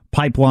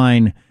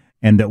pipeline,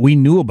 and that we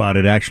knew about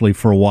it actually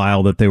for a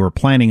while, that they were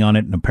planning on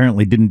it and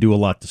apparently didn't do a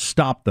lot to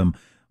stop them.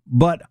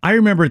 But I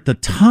remember at the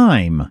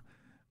time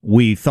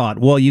we thought,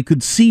 well, you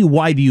could see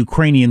why the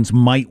Ukrainians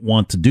might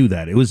want to do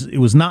that. It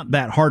was not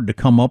that hard to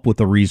come up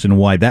with a reason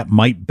why that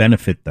might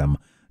benefit them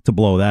to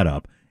blow that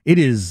up. It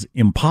is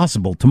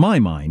impossible, to my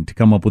mind, to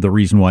come up with a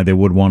reason why they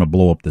would want to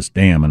blow up this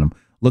dam. And I'm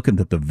looking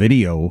at the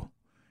video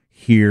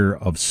here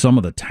of some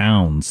of the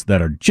towns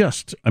that are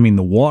just, I mean,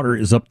 the water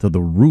is up to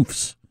the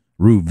roofs.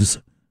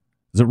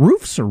 Is it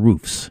roofs or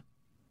roofs?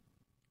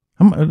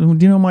 Do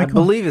you know, Michael?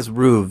 I believe it's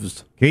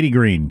roofs. Katie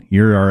Green,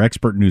 you're our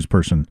expert news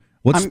person.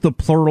 What's the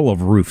plural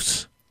of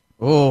roofs?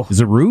 Oh, is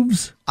it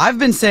roofs? I've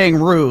been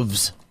saying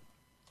roofs.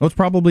 Oh, it's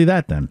probably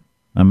that then.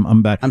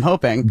 I'm back. I'm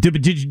hoping.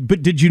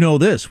 But did you know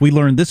this? We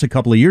learned this a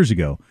couple of years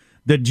ago.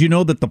 Did you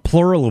know that the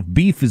plural of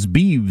beef is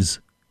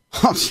beeves?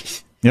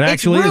 It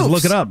actually is.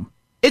 Look it up.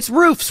 It's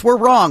roofs. We're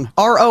wrong.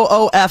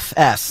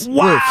 ROOFS.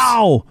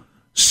 Wow. Roofs.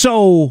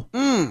 So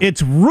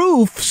it's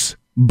roofs,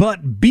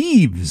 but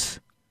beeves.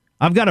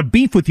 I've got a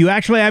beef with you.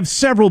 Actually, I have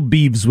several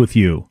beeves with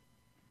you.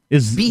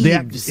 Is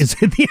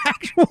it the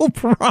actual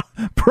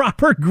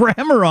proper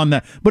grammar on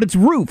that? But it's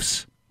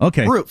roofs.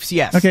 Okay. Roofs,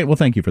 yes. Okay, well,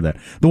 thank you for that.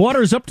 The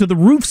water is up to the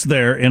roofs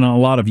there in a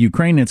lot of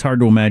Ukraine. It's hard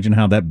to imagine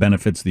how that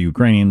benefits the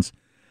Ukrainians.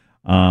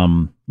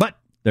 But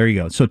there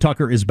you go. So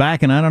Tucker is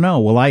back, and I don't know.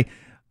 Well, I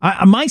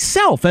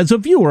myself, as a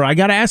viewer, I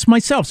got to ask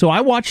myself. So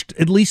I watched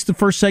at least the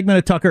first segment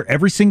of Tucker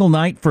every single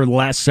night for the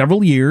last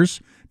several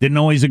years. Didn't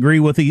always agree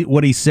with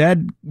what he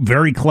said.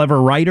 Very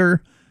clever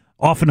writer,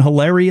 often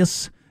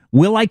hilarious.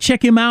 Will I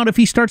check him out if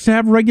he starts to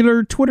have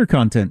regular Twitter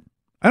content?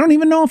 I don't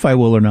even know if I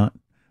will or not,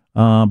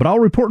 but I'll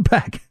report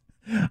back.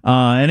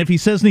 And if he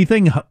says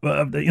anything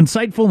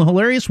insightful and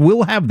hilarious,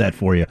 we'll have that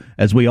for you,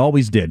 as we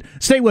always did.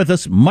 Stay with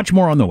us. Much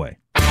more on the way.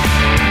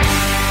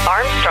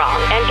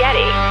 Armstrong and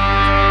Getty.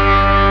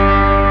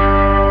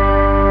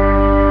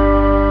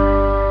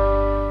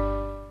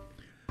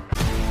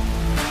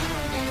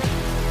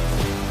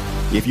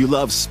 If you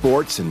love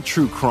sports and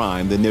true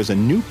crime, then there's a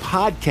new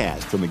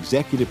podcast from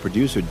executive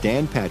producer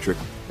Dan Patrick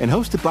and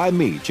hosted by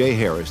me, Jay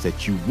Harris,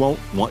 that you won't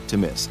want to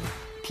miss.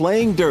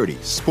 Playing Dirty: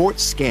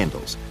 Sports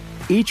Scandals.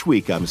 Each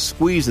week, I'm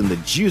squeezing the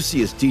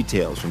juiciest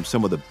details from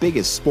some of the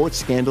biggest sports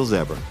scandals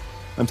ever.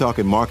 I'm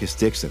talking Marcus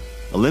Dixon,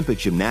 Olympic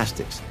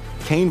gymnastics,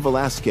 Cain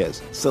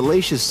Velasquez,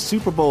 salacious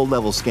Super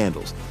Bowl-level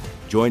scandals.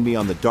 Join me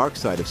on the dark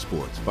side of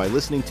sports by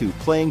listening to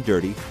Playing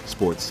Dirty: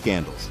 Sports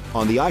Scandals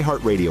on the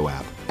iHeartRadio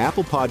app,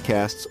 Apple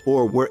Podcasts,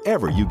 or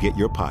wherever you get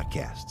your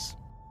podcasts.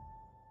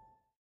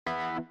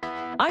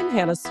 I'm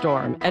Hannah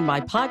Storm, and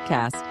my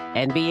podcast,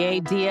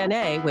 NBA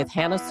DNA with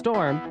Hannah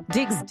Storm,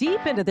 digs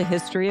deep into the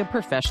history of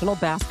professional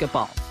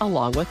basketball,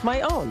 along with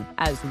my own,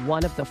 as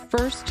one of the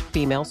first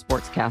female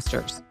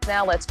sportscasters.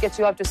 Now let's get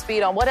you up to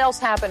speed on what else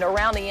happened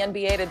around the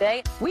NBA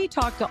today. We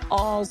talked to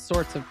all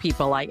sorts of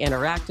people I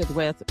interacted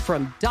with,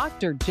 from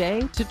Dr.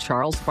 J to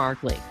Charles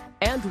Barkley,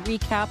 and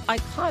recap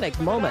iconic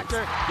moments.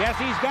 Yes,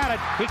 he's got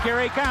it.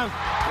 Here he comes.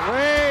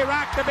 Way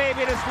rock the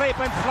baby to sleep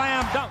and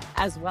slam dunk.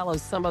 As well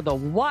as some of the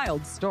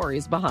wild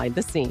stories behind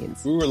the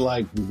scenes. We were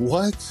like,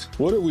 what?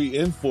 What are we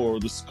in for?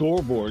 The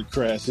scoreboard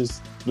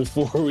crashes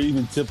before we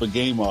even tip a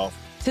game off.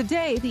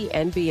 Today, the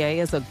NBA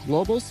is a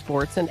global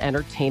sports and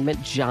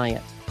entertainment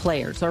giant.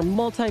 Players are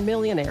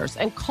multimillionaires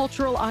and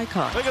cultural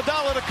icons.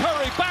 Iguodala to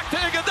Curry, back to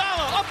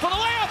Iguodala, up for the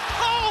layup.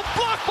 Oh,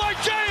 blocked by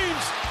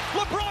James.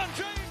 LeBron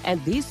James.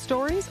 And these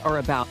stories are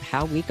about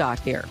how we got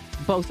here,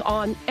 both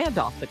on and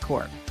off the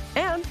court.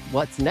 And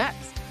what's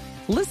next?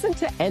 Listen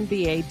to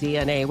NBA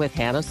DNA with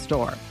Hannah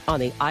Storm on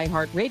the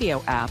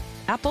iHeartRadio app,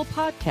 Apple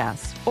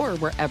Podcasts, or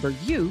wherever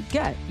you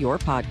get your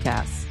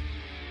podcasts.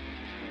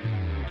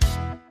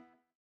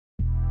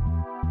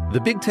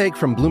 The Big Take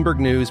from Bloomberg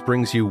News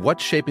brings you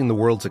what's shaping the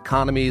world's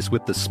economies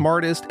with the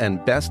smartest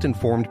and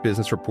best-informed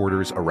business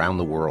reporters around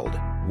the world.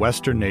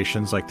 Western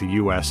nations like the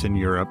U.S. and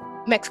Europe.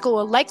 Mexico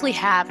will likely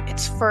have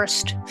its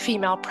first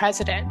female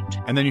president.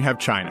 And then you have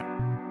China.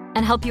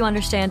 And help you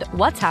understand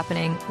what's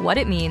happening, what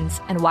it means,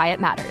 and why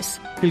it matters.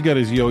 He'll get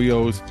his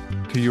yo-yos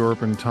to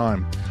Europe in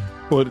time.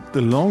 But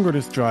the longer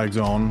this drags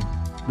on,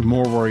 the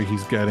more worry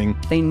he's getting.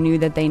 They knew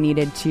that they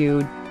needed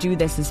to do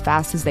this as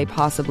fast as they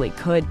possibly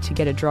could to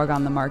get a drug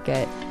on the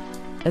market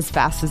as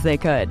fast as they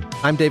could.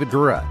 I'm David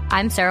Gura.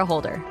 I'm Sarah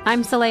Holder.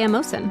 I'm Saleha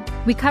Mohsen.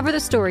 We cover the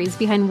stories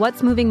behind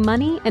what's moving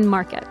money and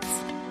markets.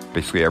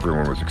 Basically,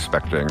 everyone was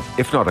expecting,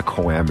 if not a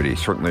calamity,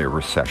 certainly a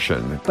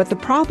recession. But the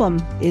problem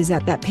is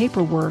that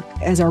paperwork,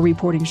 as our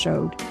reporting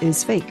showed,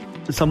 is fake.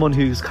 As someone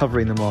who's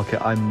covering the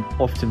market, I'm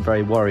often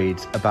very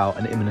worried about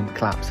an imminent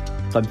collapse.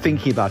 So I'm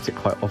thinking about it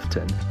quite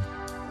often.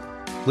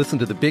 Listen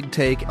to The Big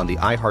Take on the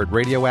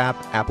iHeartRadio app,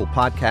 Apple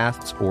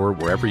Podcasts, or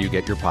wherever you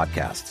get your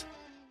podcasts.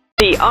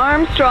 The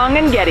Armstrong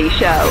and Getty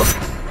Show.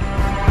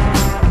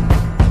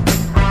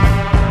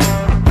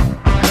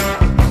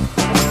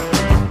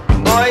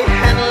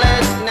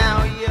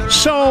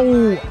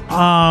 So,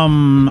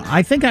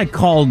 I think I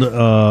called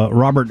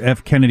Robert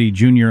F. Kennedy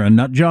Jr. a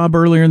nut job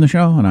earlier in the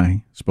show, and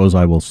I suppose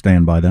I will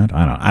stand by that.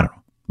 I don't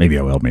know. Maybe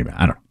I will. Maybe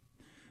I don't know.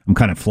 I'm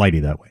kind of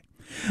flighty that way.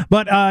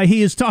 But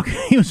he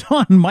was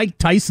on Mike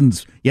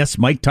Tyson's. Yes,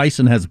 Mike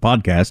Tyson has a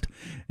podcast,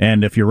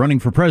 and if you're running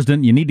for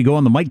president, you need to go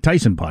on the Mike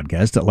Tyson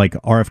podcast, like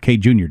RFK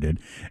Jr. did.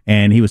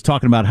 And he was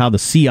talking about how the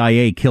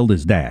CIA killed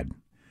his dad.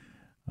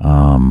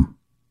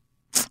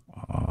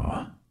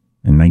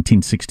 In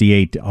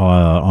 1968,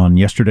 on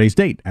yesterday's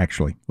date,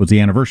 actually, was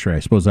the anniversary. I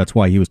suppose that's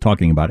why he was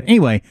talking about it.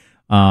 Anyway,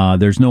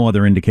 There's no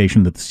other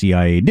indication that the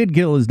CIA did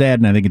kill his dad,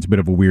 and I think it's a bit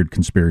of a weird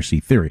conspiracy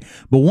theory.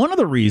 But one of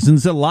the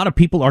reasons that a lot of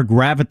people are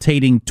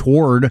gravitating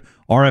toward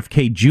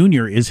RFK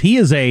Jr. is he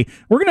is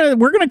we're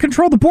gonna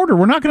control the border.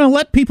 We're not gonna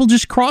let people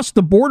just cross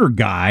the border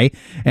guy.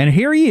 And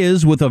here he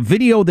is with a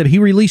video that he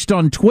released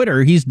on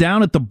Twitter. He's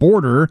down at the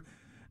border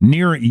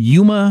near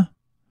Yuma,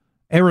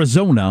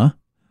 Arizona,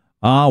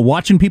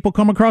 watching people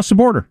come across the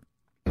border.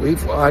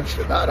 We've watched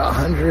about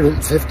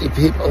 150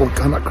 people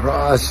come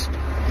across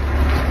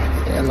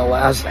in the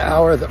last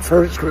hour. The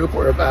first group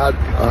were about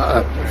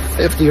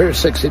 50 or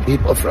 60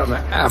 people from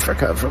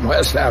Africa, from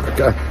West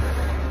Africa.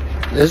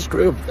 This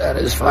group that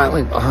is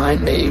filing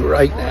behind me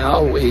right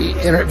now, we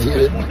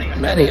interviewed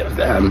many of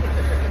them.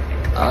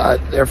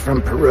 They're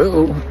from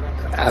Peru,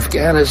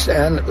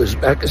 Afghanistan,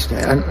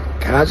 Uzbekistan,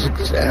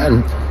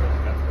 Kazakhstan,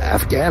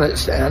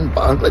 Afghanistan,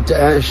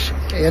 Bangladesh,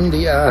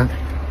 India,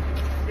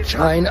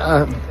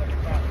 China,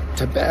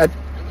 Tibet,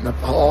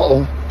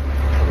 Nepal,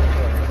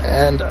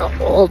 and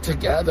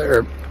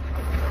altogether,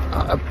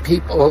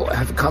 people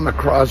have come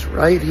across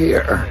right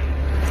here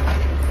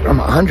from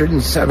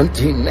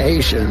 117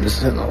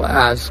 nations in the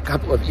last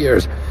couple of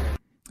years.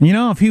 You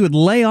know, if he would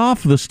lay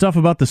off the stuff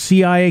about the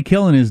CIA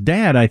killing his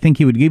dad, I think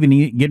he would get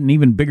an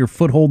even bigger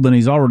foothold than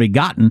he's already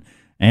gotten.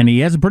 And he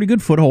has a pretty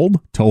good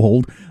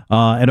toehold,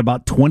 at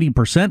about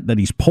 20% that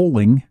he's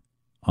polling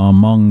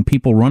among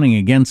people running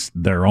against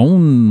their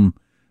own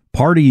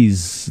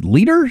party's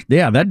leader.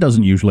 Yeah, that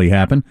doesn't usually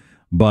happen.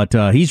 But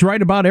he's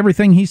right about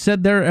everything he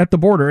said there at the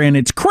border, and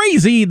it's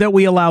crazy that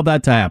we allow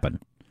that to happen.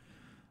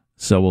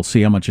 So we'll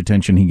see how much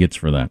attention he gets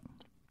for that.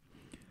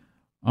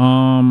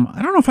 I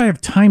don't know if I have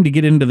time to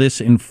get into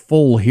this in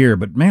full here,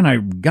 but man, I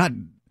got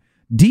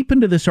deep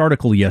into this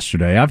article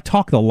yesterday. I've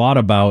talked a lot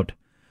about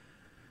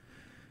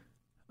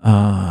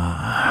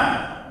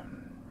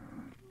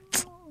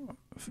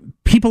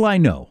people I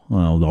know.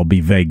 Well, I'll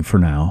be vague for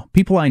now.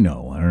 People I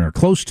know and are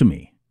close to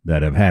me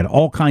that have had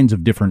all kinds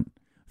of different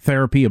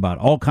therapy about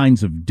all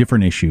kinds of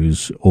different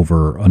issues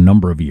over a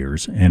number of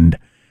years. And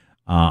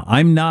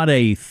I'm not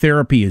a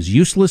therapy is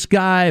useless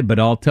guy, but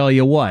I'll tell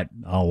you what,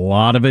 a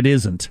lot of it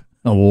isn't.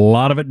 A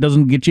lot of it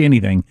doesn't get you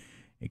anything.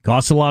 It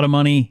costs a lot of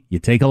money. You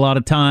take a lot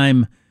of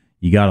time.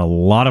 You got a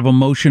lot of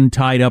emotion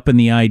tied up in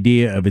the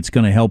idea of it's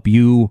going to help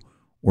you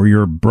or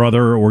your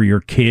brother or your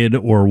kid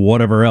or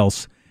whatever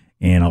else.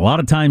 And a lot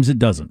of times it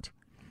doesn't.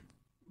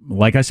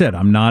 Like I said,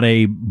 I'm not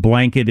a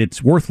blanket,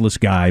 it's worthless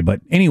guy.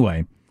 But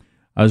anyway,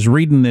 I was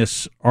reading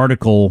this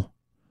article,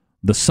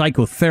 The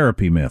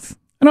Psychotherapy Myth,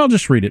 and I'll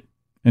just read it,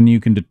 and you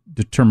can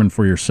determine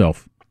for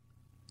yourself.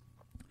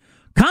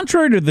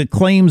 Contrary to the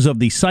claims of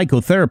the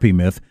psychotherapy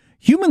myth,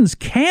 humans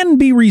can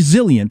be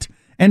resilient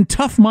and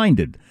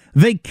tough-minded.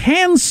 They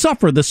can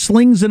suffer the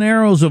slings and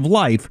arrows of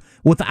life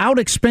without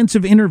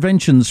expensive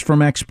interventions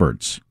from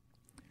experts.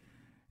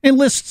 It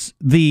lists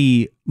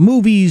the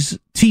movies,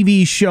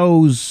 TV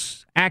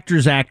shows,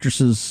 actors,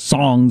 actresses,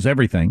 songs,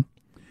 everything.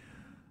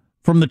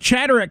 From the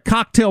chatter at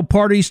cocktail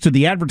parties to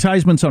the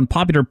advertisements on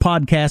popular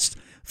podcasts,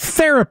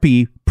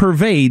 therapy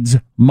pervades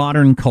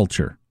modern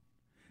culture.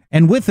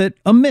 And with it,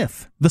 a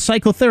myth, the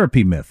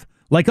psychotherapy myth.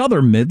 Like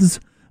other myths,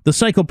 the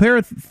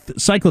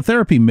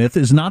psychotherapy myth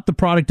is not the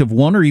product of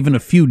one or even a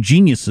few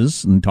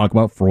geniuses, and talk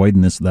about Freud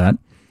and this, that.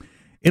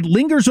 It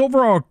lingers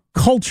over our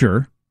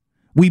culture.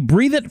 We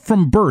breathe it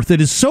from birth. It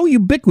is so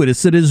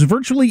ubiquitous that it is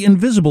virtually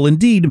invisible.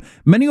 Indeed,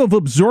 many who have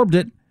absorbed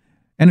it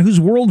and whose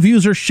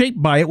worldviews are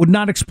shaped by it would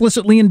not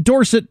explicitly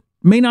endorse it,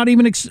 may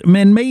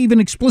even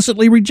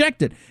explicitly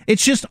reject it.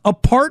 It's just a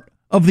part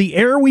of the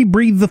air we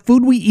breathe, the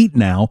food we eat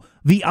now,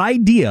 the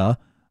idea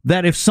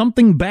that if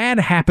something bad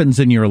happens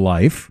in your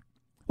life,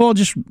 well,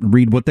 just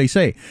read what they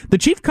say. The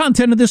chief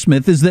content of this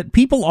myth is that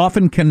people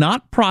often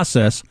cannot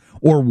process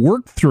or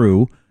work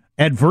through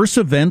adverse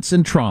events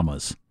and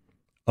traumas,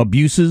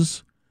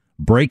 abuses,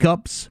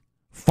 breakups,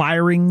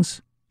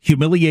 firings,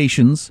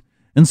 humiliations,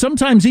 and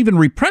sometimes even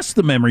repress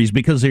the memories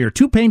because they are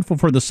too painful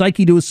for the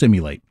psyche to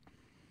assimilate.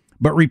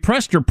 But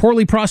repressed or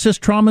poorly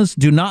processed traumas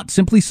do not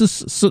simply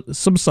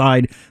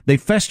subside. They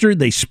fester,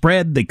 they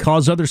spread, they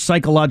cause other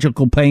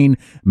psychological pain,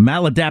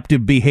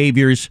 maladaptive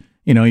behaviors.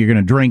 You know, you're going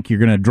to drink, you're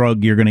going to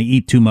drug, you're going to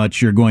eat too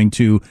much, you're going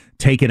to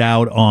take it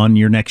out on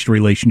your next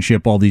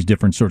relationship, all these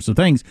different sorts of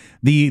things.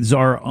 These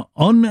are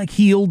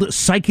unhealed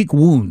psychic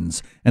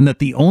wounds, and that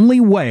the only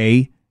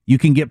way you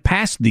can get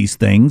past these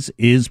things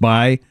is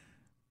by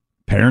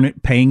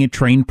paying a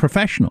trained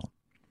professional.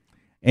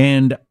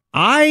 And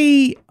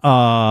I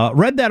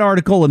read that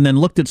article and then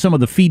looked at some of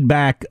the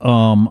feedback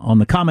on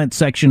the comment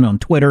section on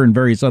Twitter and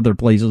various other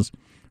places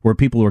where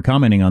people were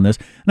commenting on this.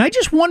 And I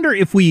just wonder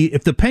if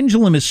the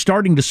pendulum is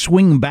starting to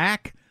swing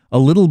back a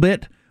little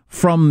bit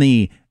from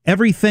the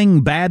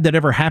everything bad that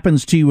ever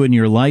happens to you in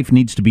your life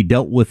needs to be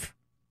dealt with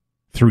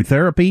through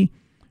therapy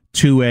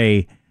to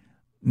a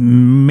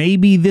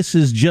maybe this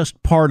is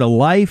just part of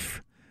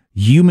life.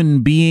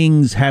 Human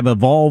beings have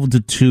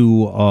evolved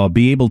to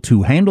be able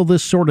to handle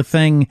this sort of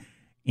thing.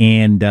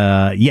 And,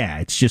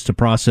 it's just a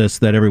process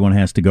that everyone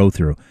has to go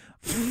through.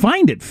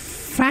 Find it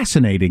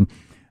fascinating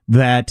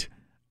that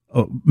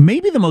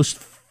maybe the most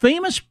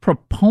famous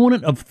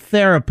proponent of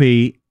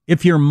therapy,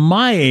 if you're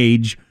my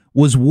age,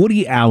 was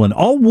Woody Allen.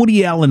 All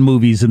Woody Allen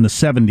movies in the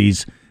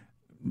 70s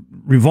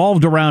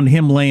revolved around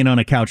him laying on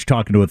a couch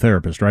talking to a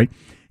therapist, right?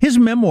 His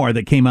memoir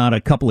that came out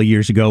a couple of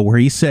years ago where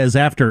he says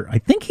after, I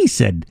think he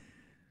said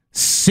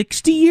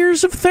 60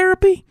 years of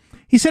therapy?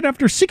 He said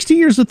after 60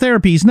 years of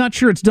therapy, he's not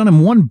sure it's done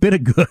him one bit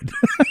of good.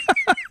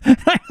 I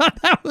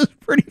thought that was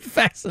pretty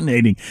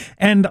fascinating.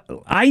 And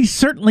I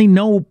certainly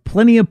know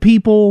plenty of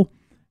people,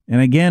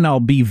 and again, I'll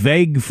be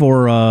vague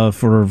for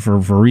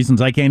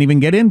reasons I can't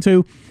even get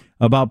into,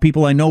 about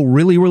people I know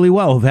really, really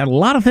well who've had a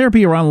lot of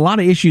therapy around a lot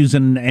of issues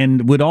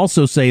and would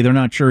also say they're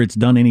not sure it's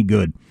done any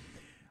good.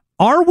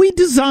 Are we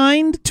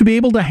designed to be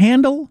able to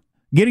handle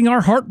getting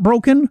our heart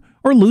broken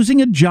or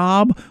losing a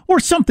job or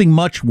something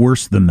much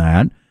worse than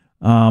that?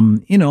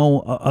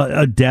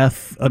 A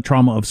death, a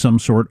trauma of some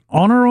sort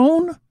on our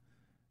own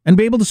and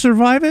be able to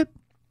survive it?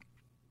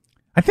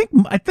 I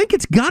think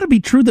it's got to be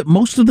true that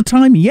most of the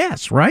time,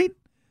 yes, right?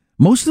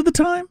 Most of the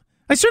time?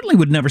 I certainly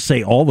would never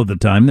say all of the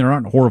time. There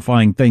aren't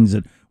horrifying things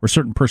or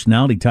certain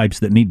personality types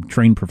that need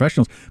trained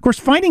professionals. Of course,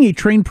 finding a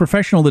trained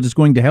professional that is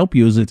going to help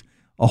you is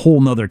a whole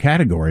nother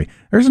category.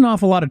 There's an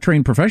awful lot of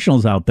trained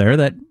professionals out there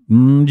that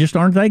just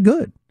aren't that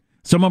good.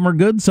 Some of them are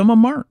good, some of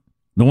them aren't.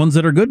 The ones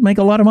that are good make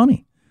a lot of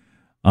money.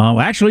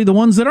 Actually, the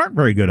ones that aren't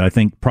very good, I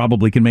think,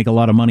 probably can make a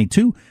lot of money,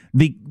 too.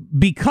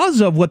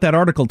 Because of what that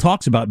article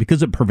talks about,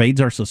 because it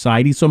pervades our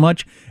society so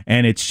much,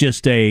 and it's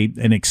just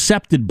an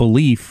accepted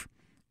belief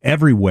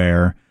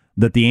everywhere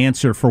that the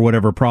answer for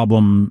whatever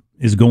problem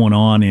is going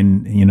on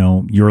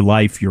in, your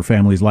life, your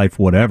family's life,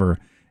 whatever,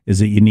 is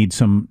that you need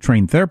some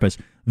trained therapist.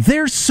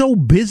 They're so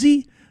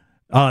busy.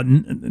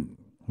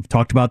 We've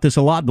talked about this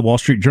a lot. The Wall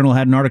Street Journal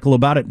had an article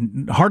about it.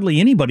 Hardly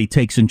anybody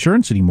takes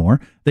insurance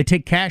anymore. They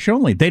take cash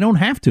only. They don't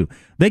have to.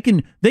 They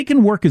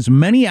can work as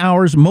many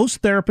hours.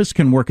 Most therapists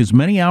can work as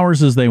many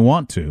hours as they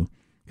want to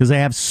because they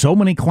have so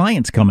many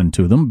clients coming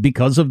to them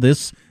because of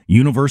this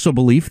universal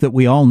belief that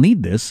we all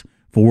need this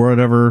for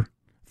whatever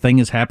thing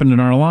has happened in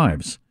our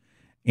lives.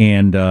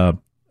 And at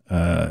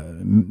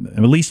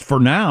least for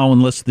now,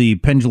 unless the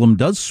pendulum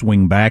does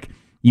swing back,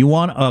 you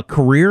want a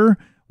career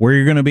where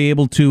you're going to be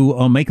able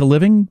to make a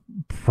living,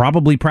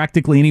 probably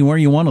practically anywhere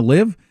you want to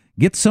live,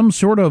 get some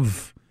sort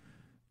of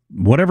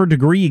whatever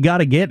degree you got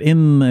to get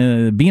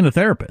in being a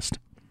therapist.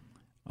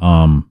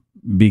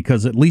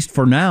 Because at least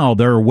for now,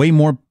 there are way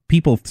more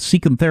people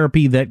seeking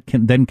therapy that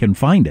can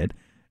find it.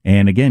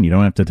 And again, you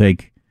don't have to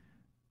take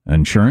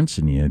insurance,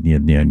 and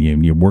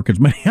you work as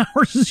many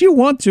hours as you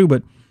want to.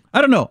 But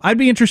I don't know. I'd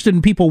be interested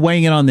in people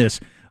weighing in on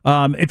this.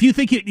 If you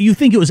think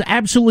it was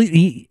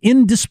absolutely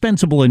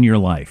indispensable in your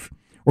life,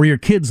 or your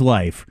kid's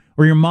life,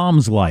 or your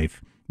mom's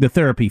life, the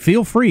therapy,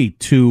 feel free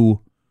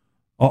to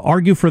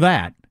argue for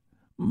that.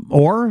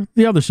 Or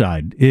the other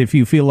side, if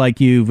you feel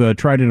like you've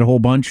tried it a whole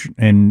bunch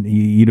and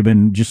you'd have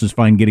been just as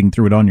fine getting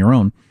through it on your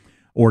own,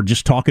 or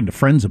just talking to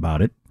friends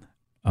about it.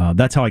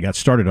 That's how I got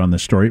started on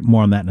this story.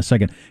 More on that in a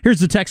second.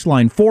 Here's the text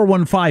line,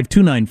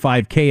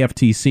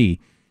 415-295-KFTC,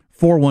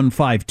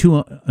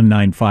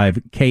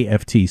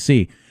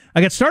 415-295-KFTC. I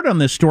got started on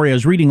this story. I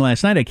was reading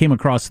last night. I came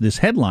across this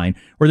headline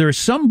where there is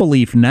some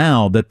belief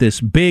now that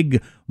this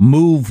big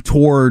move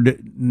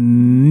toward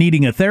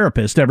needing a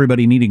therapist,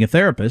 everybody needing a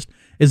therapist,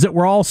 is that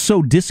we're all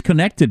so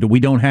disconnected that we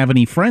don't have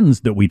any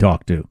friends that we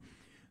talk to.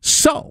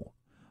 So,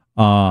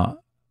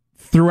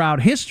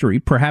 throughout history,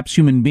 perhaps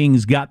human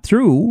beings got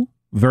through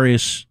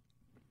various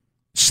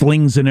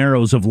slings and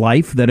arrows of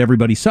life that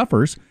everybody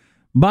suffers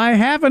by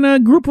having a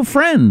group of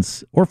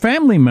friends or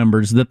family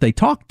members that they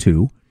talk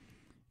to.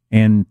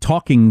 And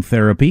talking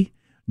therapy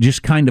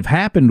just kind of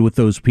happened with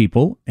those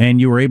people, and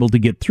you were able to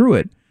get through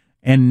it.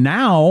 And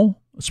now,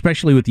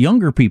 especially with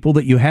younger people,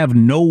 that you have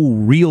no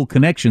real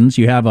connections.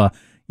 You have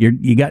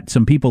you got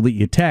some people that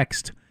you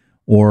text,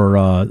 or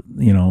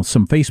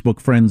some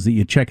Facebook friends that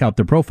you check out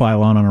their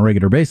profile on a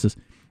regular basis,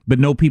 but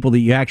no people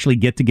that you actually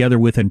get together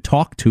with and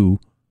talk to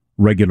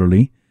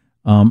regularly.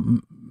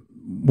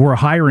 We're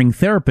hiring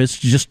therapists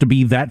just to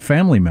be that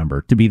family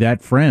member, to be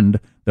that friend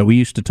that we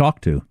used to talk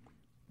to.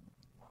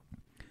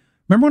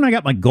 Remember when I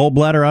got my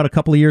gallbladder out a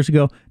couple of years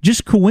ago?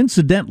 Just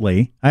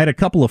coincidentally, I had a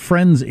couple of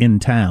friends in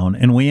town,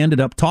 and we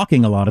ended up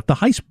talking a lot at the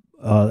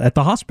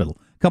hospital.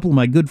 A couple of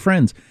my good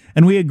friends,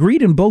 and we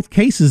agreed in both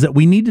cases that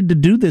we needed to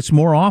do this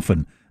more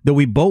often. That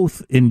we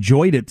both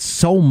enjoyed it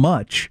so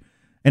much,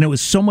 and it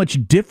was so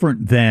much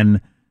different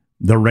than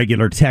the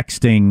regular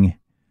texting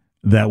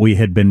that we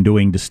had been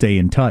doing to stay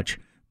in touch.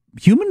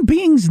 Human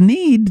beings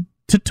need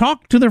to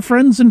talk to their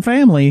friends and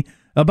family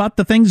about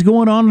the things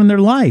going on in their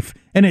life,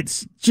 and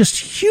it's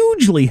just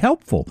hugely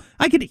helpful.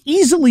 I could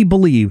easily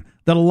believe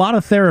that a lot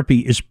of therapy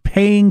is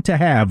paying to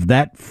have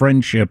that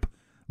friendship,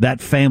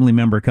 that family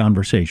member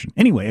conversation.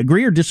 Anyway,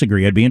 agree or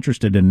disagree, I'd be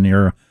interested in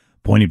your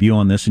point of view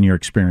on this and your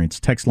experience.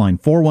 Text line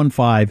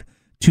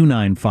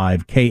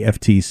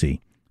 415-295-KFTC.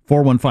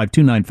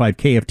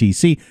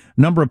 415-295-KFTC.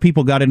 Number of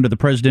people got into the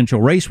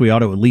presidential race. We ought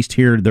to at least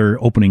hear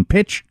their opening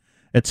pitch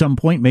at some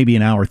point, maybe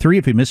in hour 3.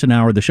 If you miss an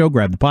hour of the show,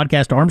 grab the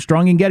podcast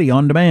Armstrong and Getty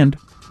on demand.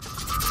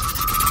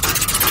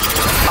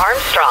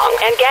 Armstrong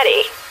and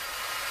Getty.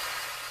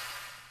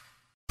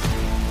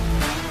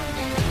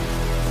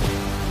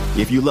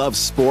 If you love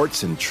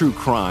sports and true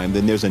crime,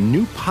 then there's a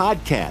new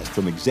podcast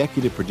from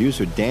executive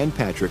producer Dan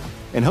Patrick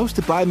and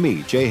hosted by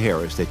me, Jay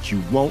Harris, that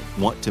you won't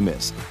want to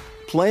miss.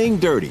 Playing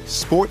Dirty: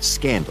 Sports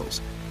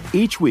Scandals.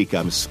 Each week,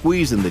 I'm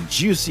squeezing the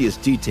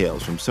juiciest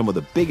details from some of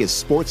the biggest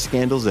sports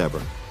scandals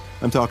ever.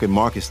 I'm talking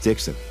Marcus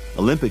Dixon,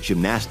 Olympic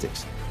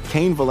gymnastics,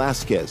 Cain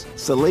Velasquez,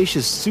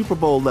 salacious Super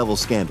Bowl-level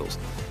scandals.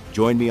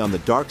 Join me on the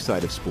dark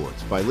side of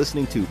sports by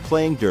listening to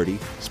Playing Dirty: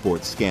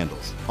 Sports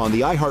Scandals on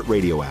the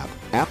iHeartRadio app,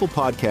 Apple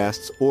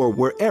Podcasts, or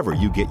wherever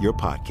you get your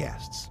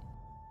podcasts.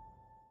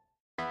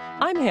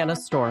 I'm Hannah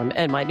Storm,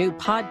 and my new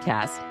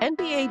podcast,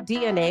 NBA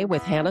DNA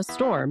with Hannah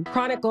Storm,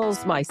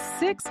 chronicles my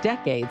 6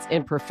 decades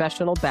in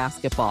professional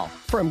basketball.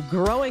 From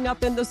growing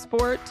up in the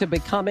sport to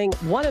becoming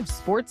one of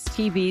sports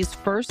TV's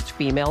first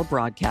female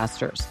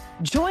broadcasters.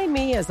 Join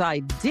me as I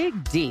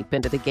dig deep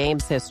into the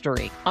game's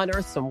history,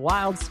 unearth some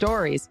wild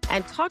stories,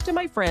 and talk to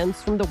my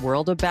friends from the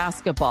world of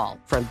basketball,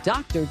 from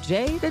Dr.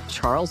 J to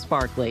Charles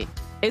Barkley.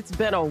 It's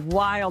been a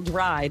wild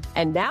ride,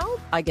 and now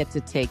I get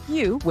to take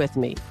you with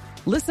me.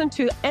 Listen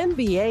to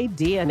NBA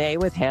DNA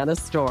with Hannah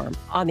Storm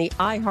on the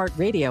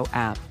iHeartRadio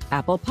app,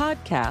 Apple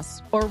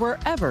Podcasts, or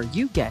wherever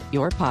you get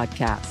your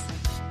podcasts.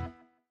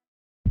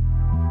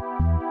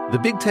 The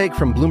Big Take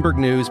from Bloomberg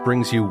News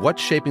brings you what's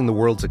shaping the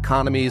world's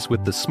economies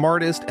with the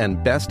smartest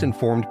and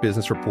best-informed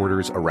business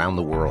reporters around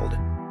the world.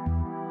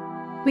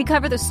 We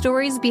cover the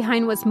stories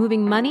behind what's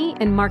moving money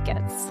and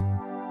markets,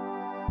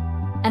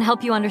 and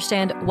help you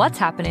understand what's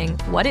happening,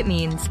 what it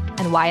means,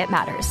 and why it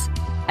matters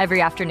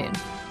every afternoon.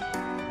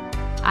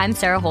 I'm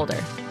Sarah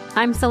Holder.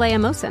 I'm Saleha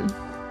Mohsin.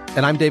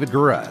 And I'm David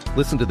Gura.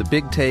 Listen to The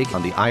Big Take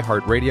on the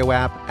iHeartRadio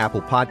app,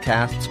 Apple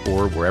Podcasts,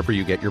 or wherever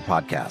you get your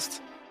podcasts.